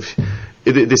massive,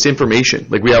 this information.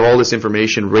 Like, we have all this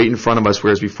information right in front of us,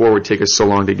 whereas before it would take us so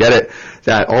long to get it,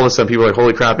 that all of a sudden people are like,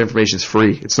 holy crap, information's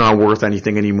free. It's not worth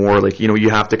anything anymore. Like, you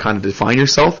have to kind of define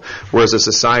yourself. Whereas as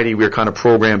a society, we're kind of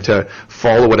programmed to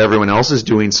follow what everyone else is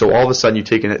doing. So all of a sudden you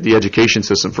take the education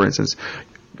system, for instance.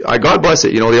 God bless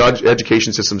it. The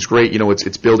education system's great.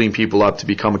 It's building people up to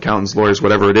become accountants, lawyers,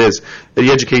 whatever it is. The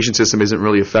education system isn't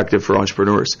really effective for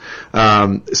entrepreneurs.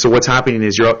 So what's happening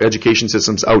is your education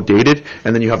system's outdated,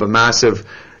 and then you have a massive,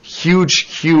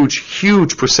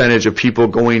 huge percentage of people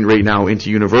going right now into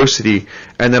university,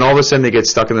 and then all of a sudden they get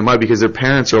stuck in the mud because their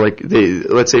parents are like,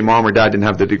 let's say mom or dad didn't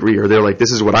have the degree, or they're like,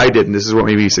 this is what I did and this is what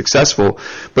made me successful,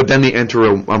 but then they enter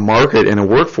a market and a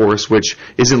workforce which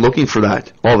isn't looking for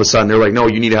that. All of a sudden they're like, no,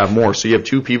 you need to have more. So you have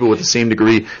two people with the same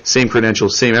degree, same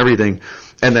credentials, same everything,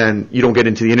 and then you don't get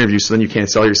into the interview, so then you can't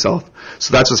sell yourself.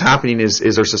 So that's what's happening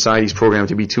is our society's programmed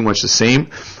to be too much the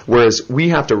same, whereas we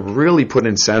have to really put an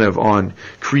incentive on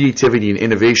creativity and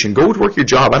innovation. Go work your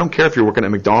job. I don't care if you're working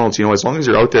at McDonald's, as long as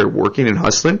you're out there working and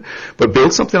hustling, but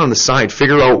build something on the side.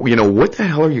 Figure out, what the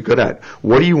hell are you good at?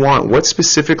 What do you want? What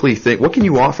specifically what can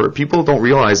you offer? People don't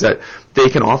realize that they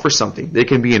can offer something. They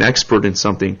can be an expert in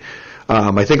something.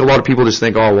 I think a lot of people just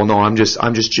think, oh, well, no, I'm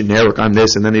just generic, I'm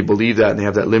this, and then they believe that, and they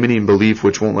have that limiting belief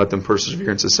which won't let them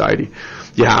persevere in society.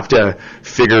 You have to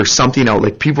figure something out.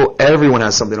 Like, everyone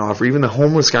has something to offer. Even the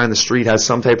homeless guy on the street has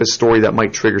some type of story that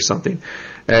might trigger something.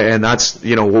 And that's,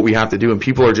 what we have to do. And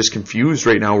people are just confused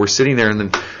right now. We're sitting there, and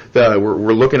then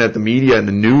we're looking at the media and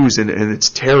the news, and it's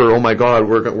terror. Oh my God,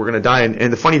 we're going to die.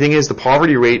 And the funny thing is, the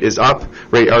poverty rate is up,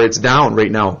 or it's down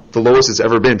right now, the lowest it's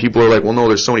ever been. People are like, well, no,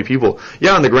 there's so many people.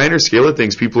 Yeah, on the grander scale of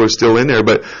things, people are still in there,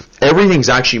 but everything's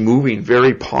actually moving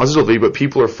very positively. But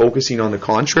people are focusing on the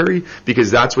contrary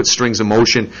because that's what strings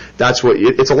emotion. That's what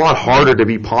it's a lot harder to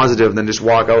be positive than just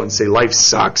walk out and say life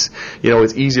sucks.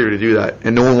 It's easier to do that,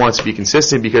 and no one wants to be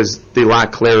consistent because they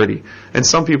lack clarity. And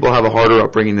some people have a harder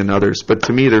upbringing than others, but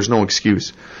to me, there's no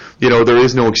excuse. There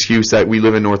is no excuse that we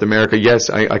live in North America. Yes,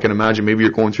 I can imagine maybe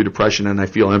you're going through depression, and I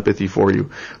feel empathy for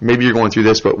you. Maybe you're going through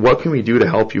this, but what can we do to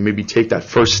help you? Maybe take that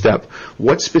first step.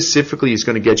 What specifically is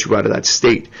going to get you out of that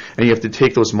state? And you have to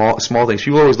take those small things.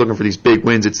 People are always looking for these big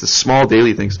wins. It's the small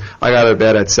daily things. I got out of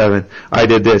bed at 7. I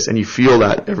did this. And you feel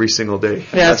that every single day.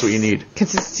 Yes. That's what you need.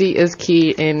 Consistency is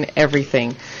key in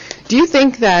everything. Do you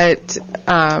think that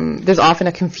there's often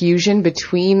a confusion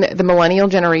between the millennial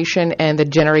generation and the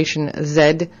Generation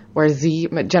Z, or Z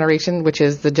generation, which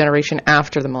is the generation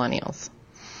after the millennials?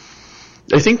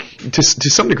 I think to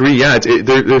some degree, yeah.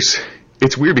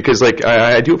 It's weird because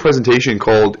I do a presentation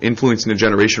called Influencing a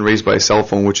Generation Raised by a Cell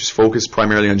Phone, which is focused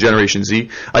primarily on Generation Z.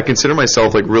 I consider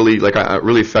myself really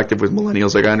effective with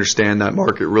millennials. I understand that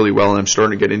market really well, and I'm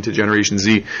starting to get into Generation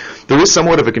Z. There is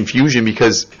somewhat of a confusion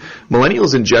because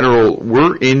millennials in general,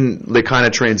 we're in the kind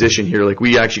of transition here.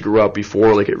 We actually grew up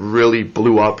before it really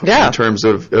blew up in terms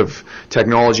of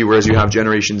technology, whereas you have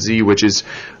Generation Z, which is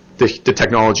the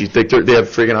technology. They have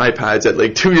friggin' iPads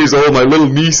at 2 years old. My little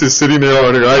niece is sitting there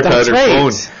on her iPad or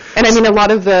phone. And I mean, a lot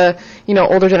of the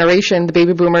older generation, the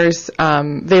baby boomers,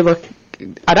 they look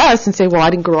at us and say, well,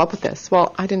 I didn't grow up with this.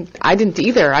 Well, I didn't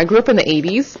either. I grew up in the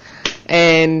 80s,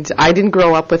 And I didn't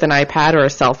grow up with an iPad or a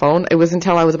cell phone. It was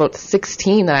until I was about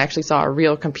 16 that I actually saw a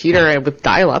real computer with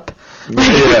dial-up. Yeah,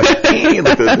 like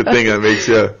the thing that makes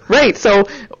you... Right, so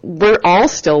we're all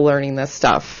still learning this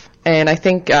stuff. And I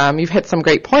think you've hit some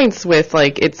great points with,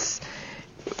 like,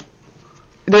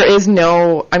 there is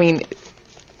no, I mean,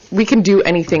 we can do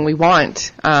anything we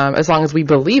want as long as we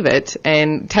believe it.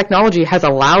 And technology has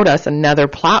allowed us another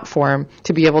platform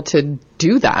to be able to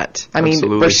do that. I mean,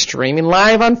 Absolutely. we're streaming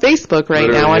live on Facebook right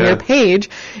Literally, now on yeah. your page,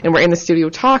 and we're in the studio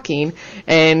talking.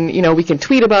 And, you know, we can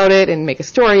tweet about it and make a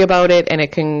story about it, and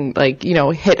it can, like, you know,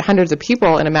 hit hundreds of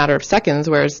people in a matter of seconds,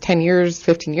 whereas 10 years,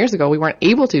 15 years ago, we weren't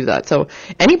able to do that. So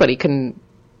anybody can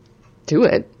do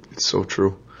it. It's so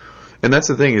true. And that's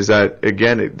the thing is that,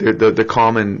 again, the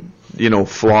common, you know,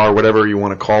 flaw or whatever you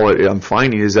want to call it, I'm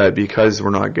finding is that because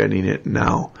we're not getting it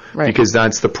now. Right. Because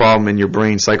that's the problem in your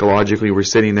brain psychologically. We're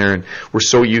sitting there and we're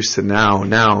so used to now.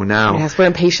 Yes, we're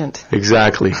impatient.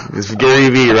 Exactly. It's Gary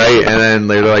Vee, right? And then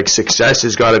they're like, success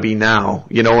has got to be now,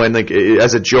 you know, and like,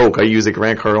 as a joke, I use a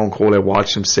Grant Cardone quote I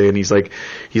watched him say, and he's like,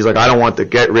 I don't want the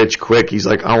get rich quick. He's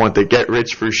like, I want the get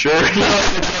rich for sure.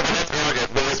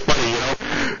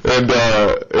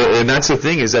 And that's the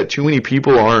thing is that too many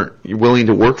people aren't willing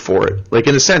to work for it. Like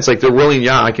in a sense, like they're willing,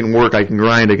 yeah, I can work, I can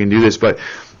grind, I can do this, but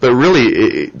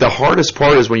really the hardest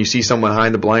part is when you see someone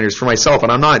behind the blinders. For myself,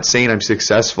 and I'm not saying I'm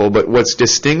successful, but what's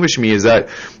distinguished me is that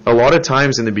a lot of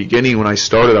times in the beginning when I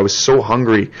started, I was so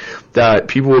hungry that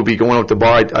people would be going out to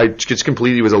bar. I just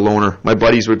completely was a loner. My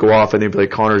buddies would go off and they'd be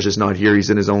like, Connor's just not here, he's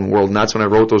in his own world. And that's when I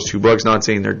wrote those 2 books, not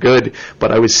saying they're good,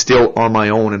 but I was still on my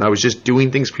own and I was just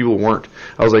doing things people weren't.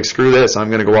 I was like, screw this,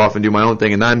 I'm going to go off and do my own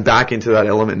thing. And I'm back into that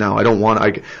element now.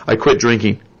 I quit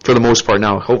drinking for the most part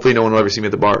now. Hopefully no one will ever see me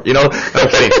at the bar, you know? I'm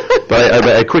kidding. But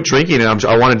I quit drinking and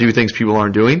I want to do things people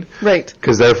aren't doing. Right.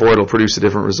 Because therefore it'll produce a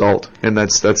different result. And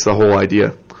that's the whole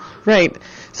idea. Right.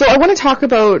 So I want to talk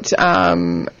about,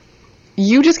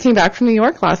 you just came back from New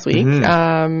York last week.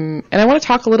 Mm-hmm. And I want to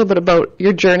talk a little bit about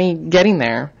your journey getting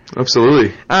there.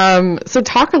 Absolutely. So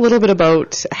talk a little bit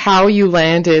about how you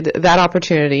landed that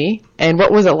opportunity and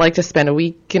what was it like to spend a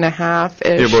week and a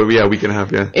half-ish A week and a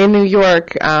half, yeah. in New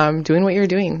York doing what you're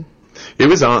doing. It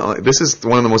was this is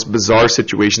one of the most bizarre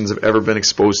situations I've ever been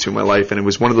exposed to in my life, and it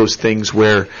was one of those things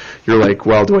where you're like,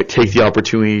 well, do I take the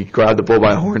opportunity, grab the bull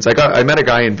by the horns? I met a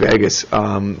guy in Vegas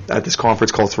at this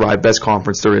conference called Thrive, best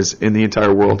conference there is in the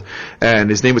entire world, and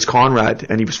his name was Conrad,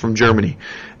 and he was from Germany.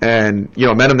 And, you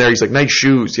know, I met him there, he's like, nice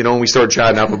shoes, you know, and we started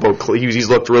chatting up about, he's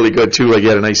looked really good too, like he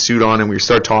had a nice suit on, and we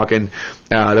started talking,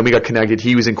 then we got connected.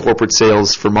 He was in corporate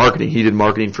sales for marketing. He did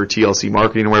marketing for TLC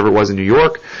Marketing or wherever it was in New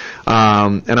York.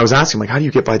 And I was asking him, like, how do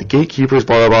you get by the gatekeepers,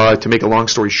 blah, blah, blah. To make a long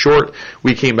story short,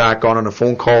 we came back, got on a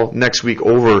phone call. Next week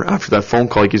over, after that phone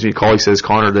call, he gives me a call. He says,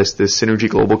 Connor, this Synergy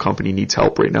Global company needs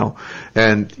help right now.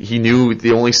 And he knew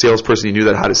the only salesperson he knew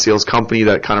that had a sales company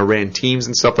that kind of ran teams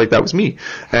and stuff like that was me.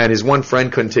 And his one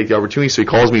friend couldn't take the opportunity, so he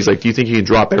calls me. He's like, do you think you can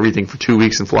drop everything for 2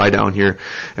 weeks and fly down here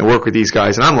and work with these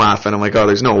guys? And I'm laughing. I'm like, oh,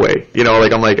 there's no way. You know,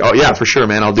 like, I'm like, oh, yeah, for sure,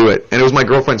 man, I'll do it. And it was my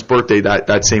girlfriend's birthday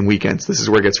that same weekend. So this is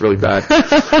where it gets really bad.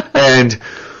 And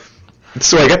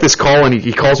so I get this call, and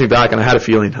he calls me back, and I had a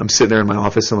feeling. I'm sitting there in my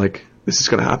office, and I'm like, this is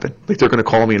going to happen. Like, they're going to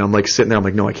call me, and I'm like sitting there. I'm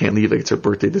like, no, I can't leave. Like, it's her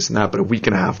birthday, this and that. But a week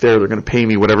and a half there, they're going to pay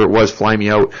me whatever it was, fly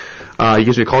me out. He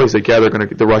gives me a call. He's like, yeah, they're going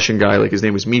to, the Russian guy, like his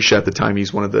name was Misha at the time.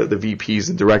 He's one of the VPs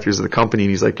and directors of the company.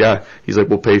 And he's like, yeah, he's like,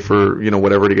 we'll pay for, you know,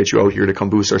 whatever to get you out here to come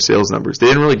boost our sales numbers. They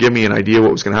didn't really give me an idea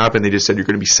what was going to happen. They just said, you're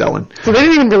going to be selling. So they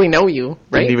didn't even really know you, right?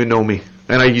 They didn't even know me.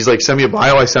 And he's like, send me a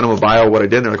bio. I sent him a bio of what I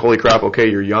did. And they're like, holy crap, okay,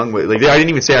 you're young. But like, I didn't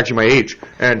even say actually my age.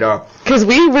 And, because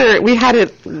you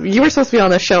were supposed to be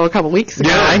on the show a couple weeks ago,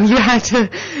 yeah. And you had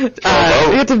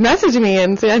to message me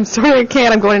and say, I'm sorry I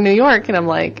can't, I'm going to New York. And I'm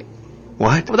like,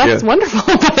 what? Well, that's wonderful,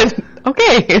 but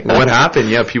okay. Well, what happened?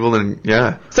 Yeah, people didn't,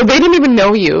 yeah. So they didn't even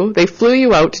know you. They flew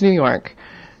you out to New York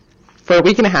for a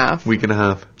week and a half. Week and a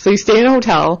half. So you stayed in a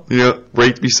hotel. Yeah,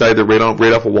 right beside right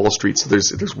off of Wall Street. So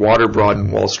there's Water, Broad,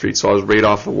 and Wall Street. So I was right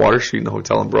off of Water Street in the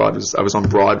hotel in Broad. I was on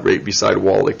Broad right beside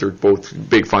Wall. Like, they're both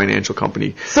big financial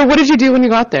company. So what did you do when you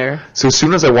got there? So as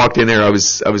soon as I walked in there, I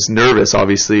was nervous,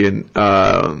 obviously, and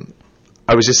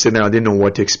I was just sitting there. I didn't know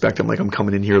what to expect. I'm like, I'm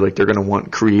coming in here like they're going to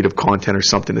want creative content or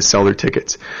something to sell their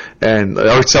tickets. And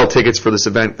I would sell tickets for this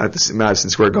event at the Madison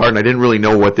Square Garden. I didn't really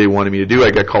know what they wanted me to do.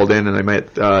 I got called in and I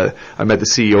met the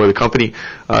CEO of the company.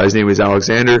 His name was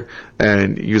Alexander,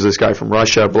 and he was this guy from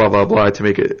Russia, blah, blah, blah. To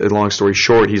make a long story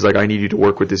short, he's like, I need you to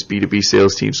work with this B2B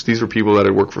sales team. So these were people that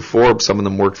had worked for Forbes. Some of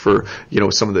them worked for, you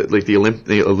know, some of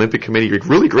the Olympic Committee, like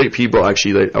really great people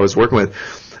actually that I was working with.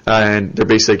 and they're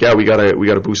basically like, yeah, we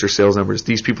gotta boost our sales numbers.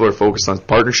 These people are focused on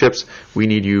partnerships. We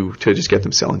need you to just get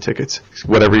them selling tickets.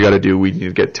 Whatever you got to do, we need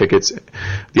to get tickets.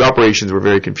 The operations were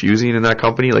very confusing in that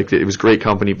company. Like, it was a great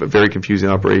company, but very confusing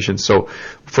operations. So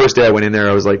first day I went in there,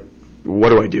 I was like, what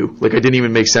do I do? Like, it didn't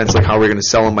even make sense, like, how we're going to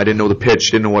sell them. I didn't know the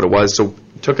pitch, didn't know what it was. So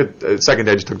second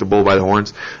day, I just took the bull by the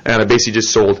horns, and I basically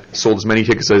just sold as many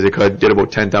tickets as I could, did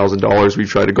about $10,000 we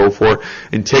tried to go for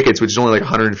in tickets, which is only like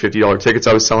 $150 tickets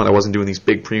I was selling. I wasn't doing these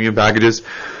big premium packages.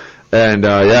 And,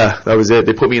 that was it.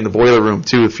 They put me in the boiler room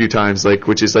too a few times, like,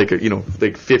 which is like,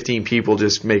 like 15 people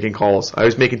just making calls. I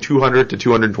was making 200 to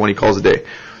 220 calls a day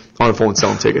on the phone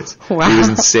selling tickets. Wow. It was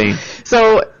insane.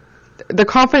 So the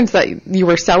conference that you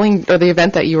were selling, or the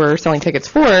event that you were selling tickets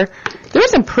for, there were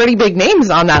some pretty big names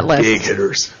on that list. Big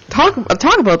hitters. Talk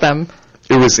about them.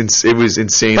 It was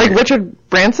insane. Like Richard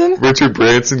Branson? Richard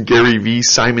Branson, Gary Vee,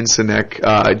 Simon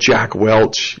Sinek, Jack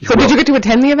Welch. So did you get to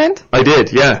attend the event? I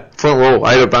did, yeah. Front row.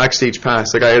 I had a backstage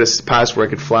pass. Like, I had a pass where I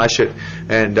could flash it.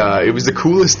 And it was the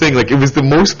coolest thing. Like, it was the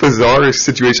most bizarre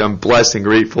situation. I'm blessed and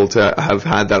grateful to have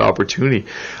had that opportunity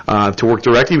to work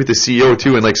directly with the CEO,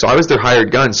 too. And, like, so I was their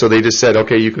hired gun. So they just said,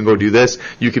 okay, you can go do this.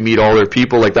 You can meet all their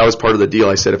people. Like, that was part of the deal.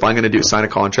 I said, if I'm going to sign a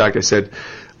contract, I said,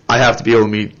 I have to be able to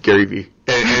meet Gary Vee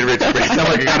and Richard Branson. I'm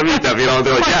like, I gotta meet them,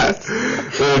 They're like, yeah.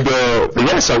 And, but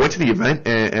yeah, so I went to the event,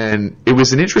 and it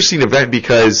was an interesting event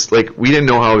because, like, we didn't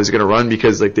know how it was gonna run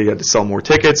because, like, they had to sell more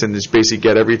tickets and just basically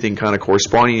get everything kind of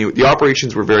corresponding. The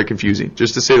operations were very confusing,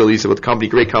 just to say the least, about the company.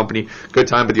 Great company, good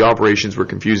time, but the operations were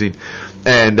confusing.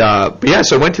 And, but yeah,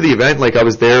 so I went to the event, like, I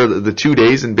was there the 2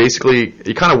 days, and basically,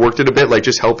 you kind of worked it a bit, like,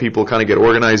 just help people kind of get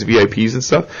organized, VIPs and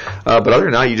stuff. But other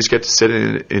than that, you just get to sit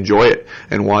and enjoy it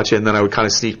and watch it, and then I would kind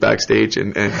of sneak backstage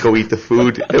and go eat the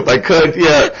food if I could.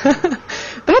 Yeah.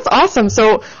 That's awesome.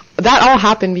 So that all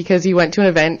happened because you went to an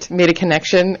event, made a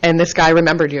connection, and this guy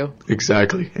remembered you.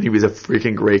 Exactly. And he was a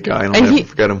freaking great guy, and I'll never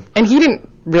forget him. And he didn't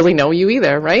really know you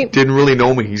either, right? Didn't really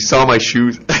know me. He saw my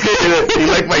shoes. He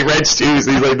liked my red shoes.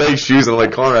 He's like, nice shoes. And I'm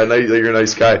like, Conrad, you're a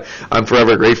nice guy. I'm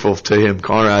forever grateful to him,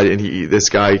 Conrad. And this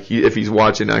guy, if he's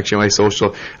watching actually my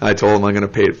social, I told him I'm going to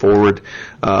pay it forward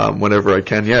whenever I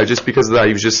can. Yeah, just because of that,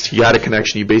 he had a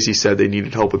connection. He basically said they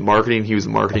needed help with marketing. He was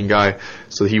the marketing guy.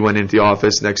 So he went into the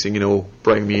office. Next thing you know,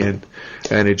 bring me in.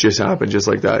 And it just happened just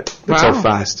like that. That's how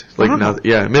fast. Like, nothing.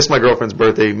 Yeah, missed my girlfriend's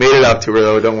birthday. Made it up to her,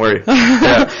 though. Don't worry.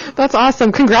 Yeah. That's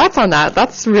awesome. Congrats on that.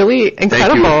 That's really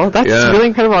incredible. That's really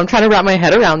incredible. I'm trying to wrap my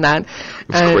head around that.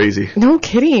 It's crazy. No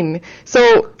kidding.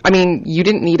 So, I mean, you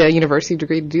didn't need a university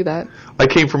degree to do that. I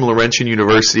came from Laurentian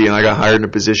University, and I got hired in a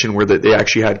position where they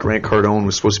actually had Grant Cardone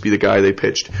was supposed to be the guy they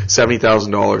pitched.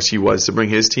 $70,000 he was to bring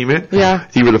his team in. Yeah.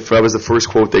 That was the first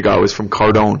quote they got was from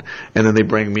Cardone, and then they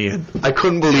bring me in. I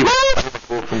couldn't believe it.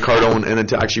 From Cardone, and then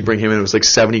to actually bring him in, it was like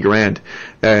 $70,000.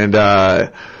 And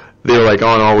they were like,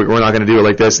 oh no, we're not going to do it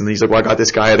like this. And he's like, well, I got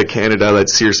this guy out of Canada that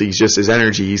seriously, he's just his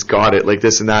energy, he's got it, like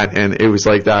this and that. And it was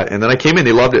like that. And then I came in,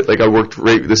 they loved it. Like, I worked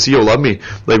the CEO loved me.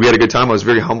 Like, we had a good time. I was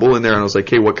very humble in there, and I was like,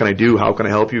 hey, what can I do? How can I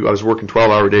help you? I was working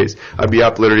 12-hour days. I'd be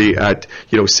up literally at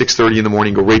 6:30 in the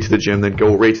morning, go right to the gym, then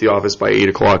go right to the office by 8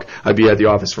 o'clock. I'd be at the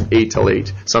office from 8 till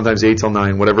 8, sometimes 8 till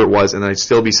 9, whatever it was, and I'd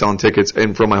still be selling tickets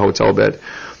in from my hotel bed.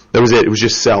 That was it. It was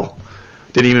just sell.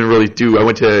 Didn't even really do. I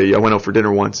went out for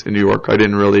dinner once in New York. I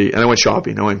didn't really, and I went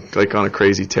shopping. I went like on a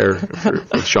crazy tear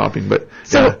for shopping. But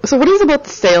so what is it about the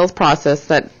sales process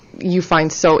that you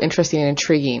find so interesting and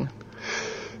intriguing?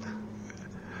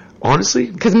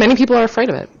 Honestly, because many people are afraid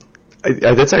of it.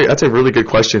 That's a really good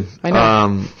question. I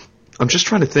know. I'm just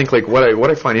trying to think like what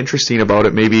I find interesting about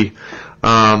it. Maybe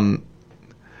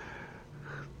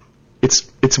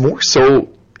it's more so.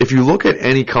 If you look at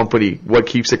any company, what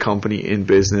keeps a company in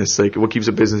business, like what keeps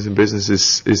a business in business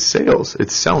is sales.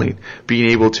 It's selling,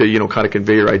 being able to, kind of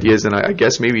convey your ideas. And I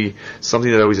guess maybe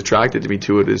something that always attracted me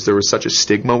to it is there was such a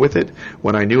stigma with it.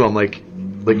 When I knew, I'm like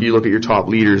you look at your top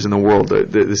leaders in the world,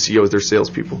 the CEOs, they're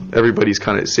salespeople. Everybody's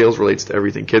kind of, sales relates to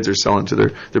everything. Kids are selling to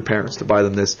their parents to buy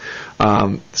them this.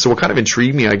 So what kind of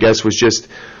intrigued me, I guess, was just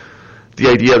the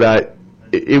idea that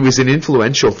it was an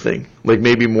influential thing. Like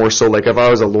maybe more so, like if I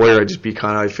was a lawyer, I'd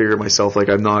figure myself like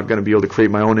I'm not going to be able to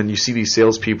create my own. And you see these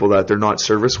salespeople that they're not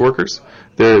service workers.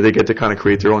 They get to kind of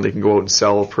create their own. They can go out and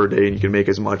sell per day, and you can make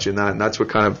as much in that. And that's what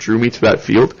kind of drew me to that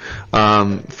field.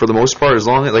 For the most part, as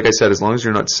long as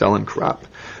you're not selling crap.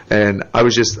 And I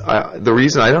was just, the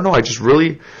reason, I don't know,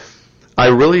 I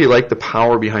really like the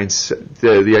power behind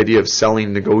the idea of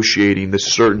selling, negotiating, the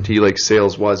certainty like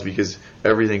sales was, because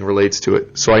everything relates to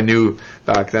it. So I knew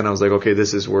back then, I was like, okay,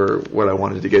 this is what I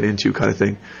wanted to get into, kind of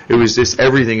thing. It was just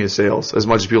everything is sales. As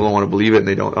much as people don't want to believe it and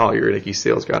they don't, oh, you're a Nikki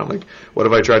sales guy. I'm like, what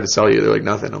if I tried to sell you? They're like,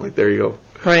 nothing. I'm like, there you go.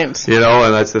 Right. You know,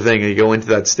 and that's the thing. And you go into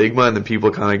that stigma and then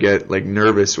people kind of get like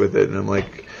nervous with it. And I'm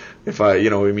like,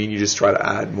 you just try to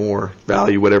add more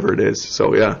value, whatever it is.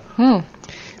 So, yeah.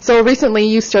 So recently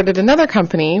you started another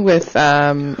company with,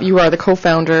 you are the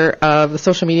co-founder of the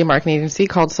social media marketing agency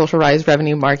called Social Rise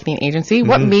Revenue Marketing Agency. Mm-hmm.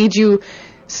 What made you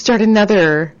start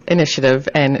another initiative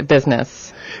and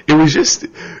business? It was just,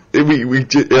 I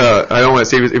don't want to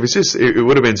say it was just, it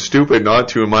would have been stupid not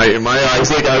to in my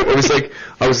eyes.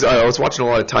 I was watching a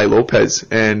lot of Tai Lopez,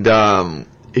 and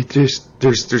it just,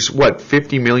 there's what,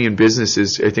 50 million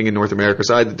businesses, I think, in North America.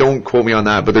 So don't quote me on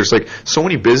that, but there's like so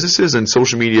many businesses, and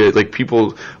social media, like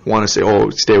people want to say, oh,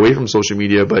 stay away from social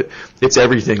media, but it's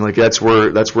everything. Like that's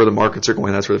where the markets are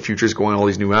going. That's where the future is going, all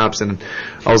these new apps. And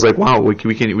I was like, wow, we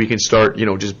can start,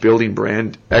 just building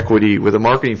brand equity with a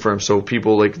marketing firm. So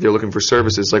people, like, they're looking for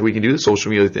services. Like, we can do the social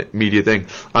media thing.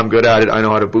 I'm good at it. I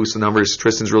know how to boost the numbers.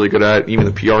 Tristan's really good at it. Even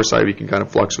the PR side, we can kind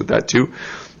of flux with that too.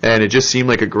 And it just seemed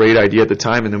like a great idea at the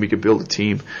time, and then we could build a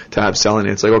team to have selling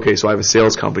it. It's like, okay, so I have a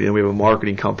sales company, and we have a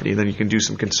marketing company, and then you can do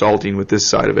some consulting with this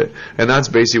side of it. And that's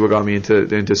basically what got me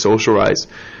into Social Rise.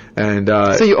 And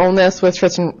so you own this with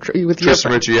Tristan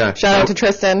Ritchie, yeah. Shout out to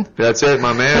Tristan. That's it,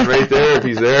 my man, right there, if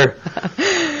he's there.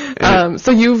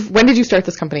 So when did you start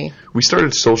this company? We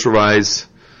started Social Rise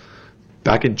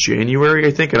back in January,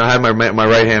 I think, and I had my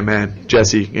right-hand man,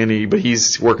 Jesse, but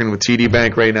he's working with TD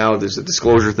Bank right now. There's a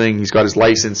disclosure thing. He's got his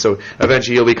license, so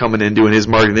eventually he'll be coming in doing his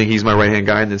marketing thing. He's my right-hand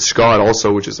guy, and then Scott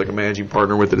also, which is like a managing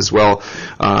partner with it as well.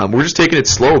 We're just taking it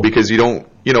slow because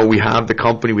we have the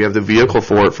company, we have the vehicle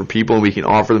for it for people, and we can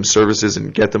offer them services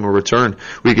and get them a return.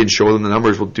 We can show them the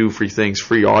numbers. We'll do free things,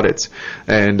 free audits.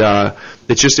 And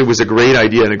it was a great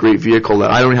idea and a great vehicle that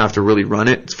I don't have to really run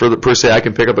it. Per se, I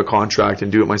can pick up a contract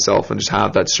and do it myself and just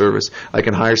have that service. I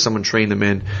can hire someone, train them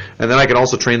in, and then I can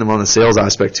also train them on the sales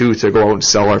aspect too, to go out and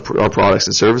sell our products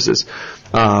and services.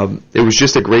 It was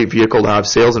just a great vehicle to have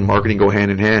sales and marketing go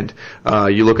hand in hand.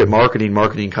 You look at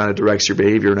marketing kind of directs your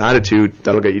behavior and attitude.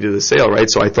 That'll get you to the sale, right?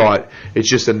 So I thought it's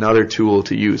just another tool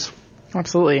to use.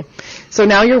 Absolutely. So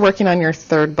now you're working on your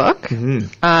third book.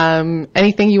 Mm-hmm.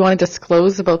 Anything you want to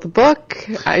disclose about the book?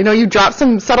 I know you dropped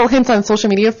some subtle hints on social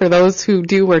media for those who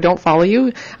do or don't follow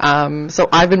you. So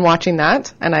I've been watching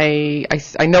that, and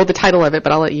I know the title of it,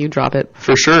 but I'll let you drop it.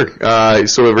 For sure.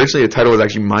 So originally the title was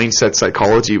actually Mindset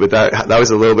Psychology, but that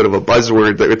was a little bit of a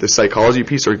buzzword with the psychology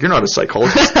piece, or you're not a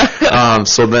psychologist.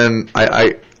 So then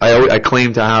I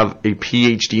claim to have a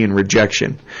PhD in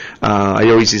rejection. I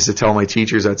always used to tell my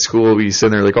teachers at school, we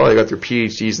sitting there like, oh, they got their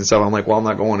PhDs and stuff. I'm like, well, I'm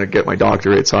not going to get my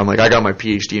doctorate. So I'm like, I got my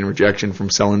PhD in rejection from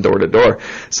selling door to door.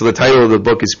 So the title of the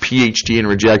book is PhD in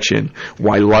Rejection,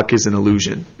 Why Luck is an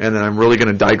Illusion. And then I'm really going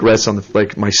to digress on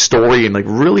my story and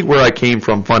really where I came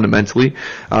from fundamentally.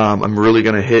 I'm really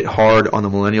going to hit hard on the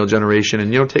millennial generation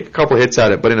and, take a couple hits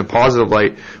at it, but in a positive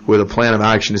light with a plan of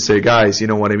action to say, guys, you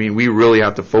know what I mean? We really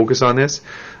have to focus on this.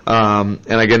 And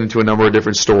I get into a number of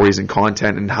different stories and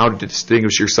content and how to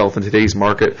distinguish yourself in today's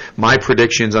market. My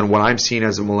predictions on what I'm seeing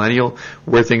as a millennial,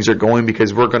 where things are going,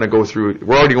 because we're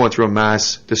already going through a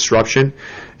mass disruption.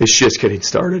 It's just getting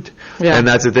started. Yeah. And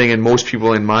that's the thing. And most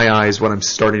people, in my eyes, what I'm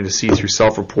starting to see through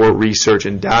self-report, research,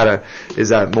 and data is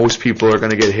that most people are going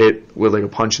to get hit with like a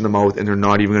punch in the mouth and they're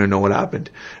not even going to know what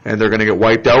happened. And they're going to get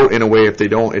wiped out in a way if they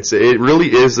don't. It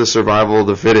really is the survival of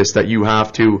the fittest that you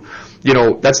have to,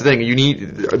 that's the thing. You need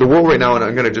the world right now, and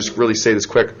I'm going to just really say this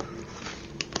quick.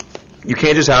 You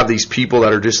can't just have these people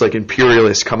that are just like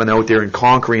imperialists coming out there and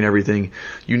conquering everything.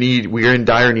 We are in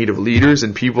dire need of leaders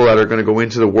and people that are going to go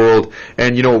into the world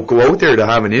and, go out there to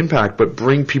have an impact, but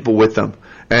bring people with them.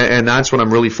 And that's what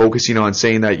I'm really focusing on,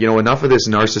 saying that, enough of this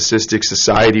narcissistic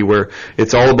society where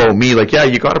it's all about me. Like, yeah,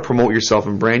 you got to promote yourself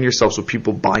and brand yourself so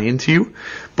people buy into you,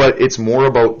 but it's more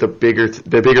about the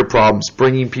bigger problems,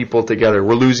 bringing people together.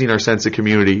 We're losing our sense of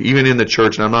community, even in the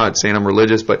church, and I'm not saying I'm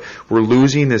religious, but we're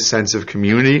losing this sense of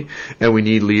community, and we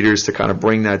need leaders to kind of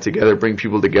bring that together, bring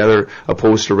people together,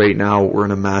 opposed to right now, we're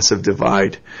in a massive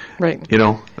divide. Right.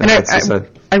 And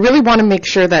I really want to make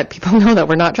sure that people know that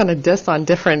we're not trying to diss on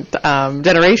different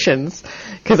generations,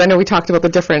 because I know we talked about the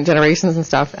different generations and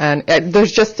stuff, and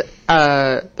there's just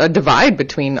a divide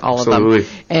between all of them.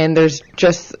 And there's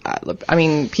just,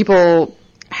 people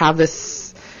have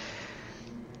this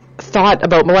thought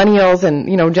about millennials and,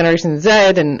 Generation Z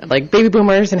and like baby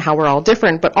boomers and how we're all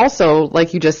different, but also,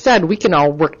 like you just said, we can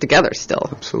all work together still.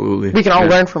 Absolutely. We can all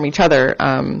learn from each other.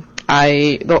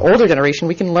 The older generation,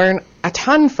 we can learn a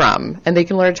ton from, and they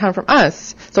can learn a ton from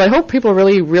us. So I hope people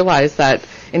really realize that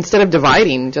instead of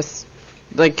dividing, just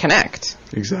like connect.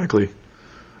 Exactly.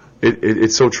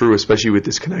 It's so true, especially with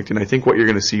this connect. And I think what you're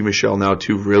going to see, Michelle, now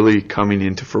too, really coming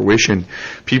into fruition.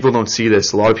 People don't see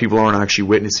this. A lot of people aren't actually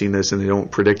witnessing this, and they don't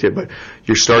predict it. But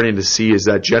you're starting to see is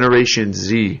that Generation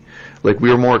Z, like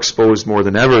we are more exposed more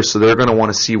than ever, so they're going to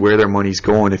want to see where their money's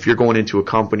going. If you're going into a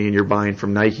company and you're buying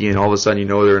from Nike, and all of a sudden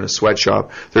they're in a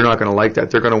sweatshop, they're not going to like that.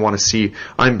 They're going to want to see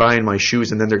I'm buying my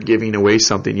shoes, and then they're giving away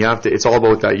something. You have to. It's all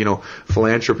about that,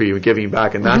 philanthropy and giving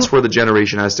back, and that's where the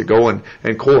generation has to go. And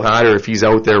Cole Hatter, if he's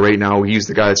out there right now, he's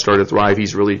the guy that started Thrive.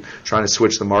 He's really trying to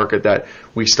switch the market, that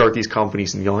we start these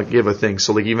companies and you'll give a thing.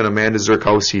 So like even Amanda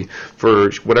Zerkowski,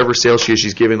 for whatever sales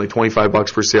she's giving like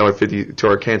 $25 per sale or 50 to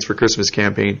our Cans for Christmas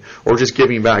campaign, or just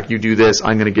giving back. You do this,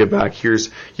 I'm going to give back. Here's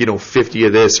 50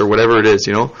 of this or whatever it is.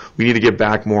 We need to give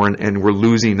back more, and we're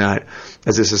losing that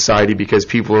as a society because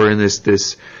people are in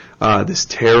this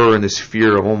terror and this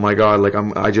fear of, oh my God, like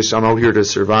I'm out here to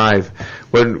survive.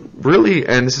 When really,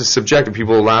 and this is subjective,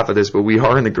 people will laugh at this, but we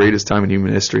are in the greatest time in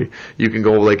human history. You can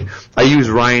go like, I use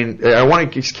Ryan, I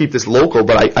want to keep this local,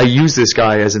 but I use this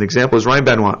guy as an example, as Ryan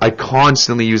Benoit. I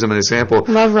constantly use him as an example.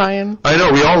 Love Ryan. I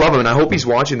know, we all love him, and I hope he's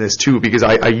watching this too, because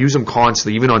I use him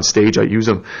constantly, even on stage, I use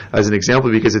him as an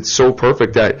example because it's so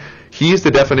perfect that he is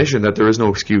the definition that there is no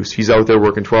excuse. He's out there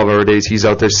working 12-hour days, he's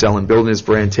out there selling, building his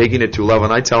brand, taking it to a level,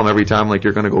 and I tell him every time, like,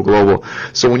 you're going to go global.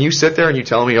 So when you sit there and you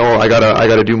tell me, I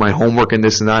gotta do my homework and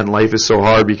this and that, and life is so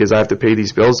hard because I have to pay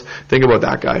these bills, think about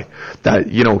that guy. That,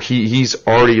 he's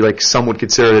already, like, some would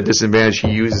consider it a disadvantage.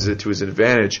 He uses it to his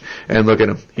advantage, and look at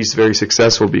him. He's very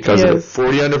successful because of it.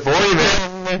 40 under 40,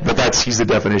 man. But he's the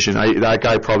definition. That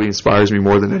guy probably inspires me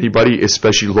more than anybody,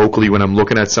 especially locally when I'm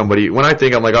looking at somebody. When I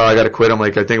think, I'm like, I got to quit, I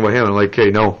think about him. I'm like, okay,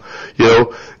 no.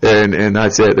 And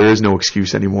that's it. There is no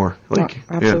excuse anymore. Like,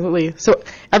 absolutely. Yeah. So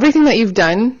everything that you've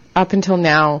done up until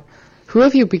now, who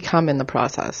have you become in the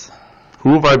process?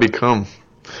 Who have I become?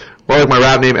 Well, like my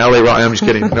rap name, L.A. Rock. I'm just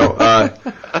kidding. No,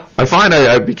 I find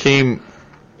I've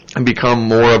become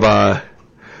more of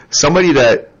somebody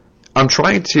that I'm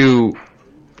trying to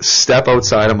step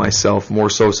outside of myself more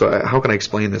so. So how can I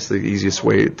explain this the easiest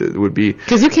way would be?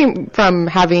 Because you came from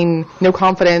having no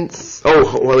confidence.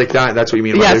 Oh, well, like that. That's what you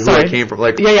mean. Yeah, like, sorry. Who I came from.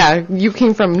 Like, yeah. You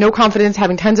came from no confidence,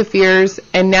 having tons of fears,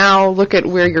 and now look at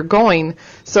where you're going.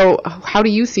 So how do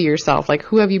you see yourself? Like,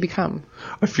 who have you become?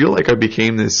 I feel like I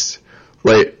became this,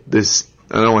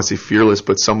 I don't want to say fearless,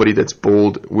 but somebody that's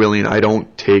bold, willing. I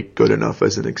don't take good enough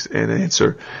as an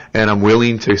answer. And I'm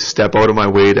willing to step out of my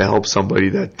way to help somebody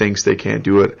that thinks they can't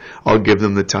do it. I'll give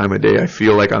them the time of day. I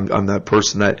feel like I'm that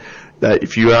person that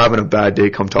if you're having a bad day,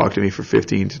 come talk to me for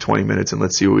 15 to 20 minutes and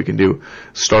let's see what we can do.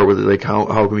 Start with it. Like, how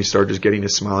can we start just getting a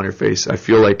smile on your face? I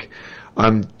feel like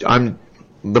I'm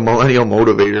the millennial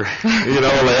motivator.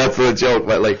 Like that's the joke.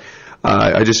 But like,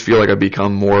 I just feel like I've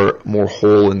become more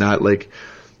whole in that, like,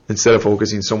 instead of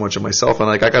focusing so much on myself, and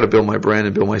like I got to build my brand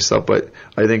and build my stuff, but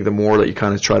I think the more that you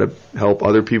kind of try to help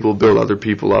other people, build other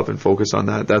people up, and focus on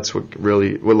that, that's what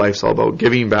life's all about.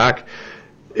 Giving back,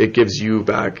 it gives you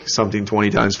back something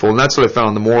 20 times full, and that's what I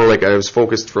found. The more like I was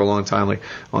focused for a long time, like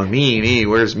on me,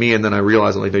 where's me, and then I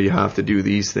realized like, no, you have to do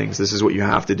these things. This is what you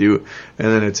have to do, and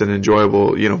then it's an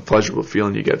enjoyable, pleasurable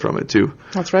feeling you get from it too.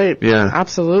 That's right. Yeah,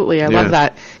 absolutely. I love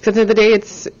that. Because at the end of the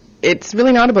day, it's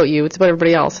really not about you. It's about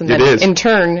everybody else. And then in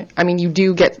turn, you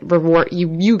do get reward.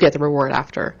 You get the reward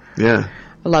after. Yeah.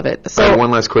 I love it. So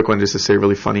one last quick one just to say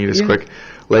really funny, quick.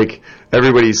 Like,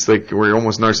 everybody's like, we're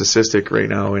almost narcissistic right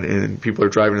now, and people are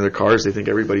driving in their cars, they think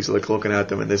everybody's like looking at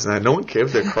them and this and that. No one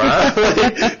gives a crap.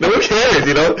 No one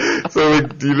cares, So,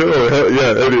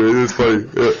 anyway, it's funny.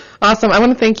 Yeah. Awesome. I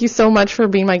want to thank you so much for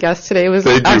being my guest today. It was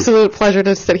an absolute pleasure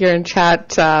to sit here and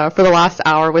chat for the last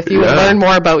hour with you and learn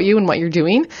more about you and what you're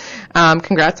doing.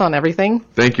 Congrats on everything.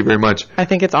 Thank you very much. I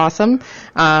think it's awesome.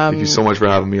 Thank you so much for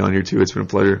having me on here, too. It's been a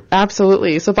pleasure.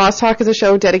 Absolutely. So Boss Talk is a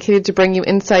show dedicated to bring you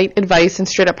insight, advice, and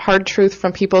straight-up hard truth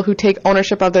from people who take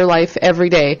ownership of their life every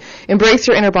day. Embrace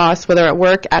your inner boss, whether at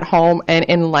work, at home, and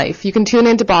in life. You can tune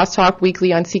in to Boss Talk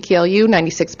weekly on CKLU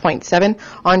 96.7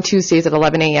 on Tuesdays at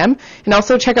 11 a.m. And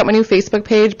also check out my new Facebook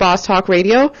page, Boss Talk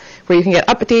Radio, where you can get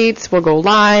updates. We'll go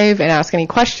live and ask any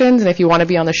questions. And if you want to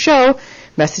be on the show,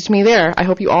 message me there. I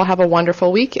hope you all have a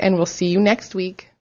wonderful week, and we'll see you next week.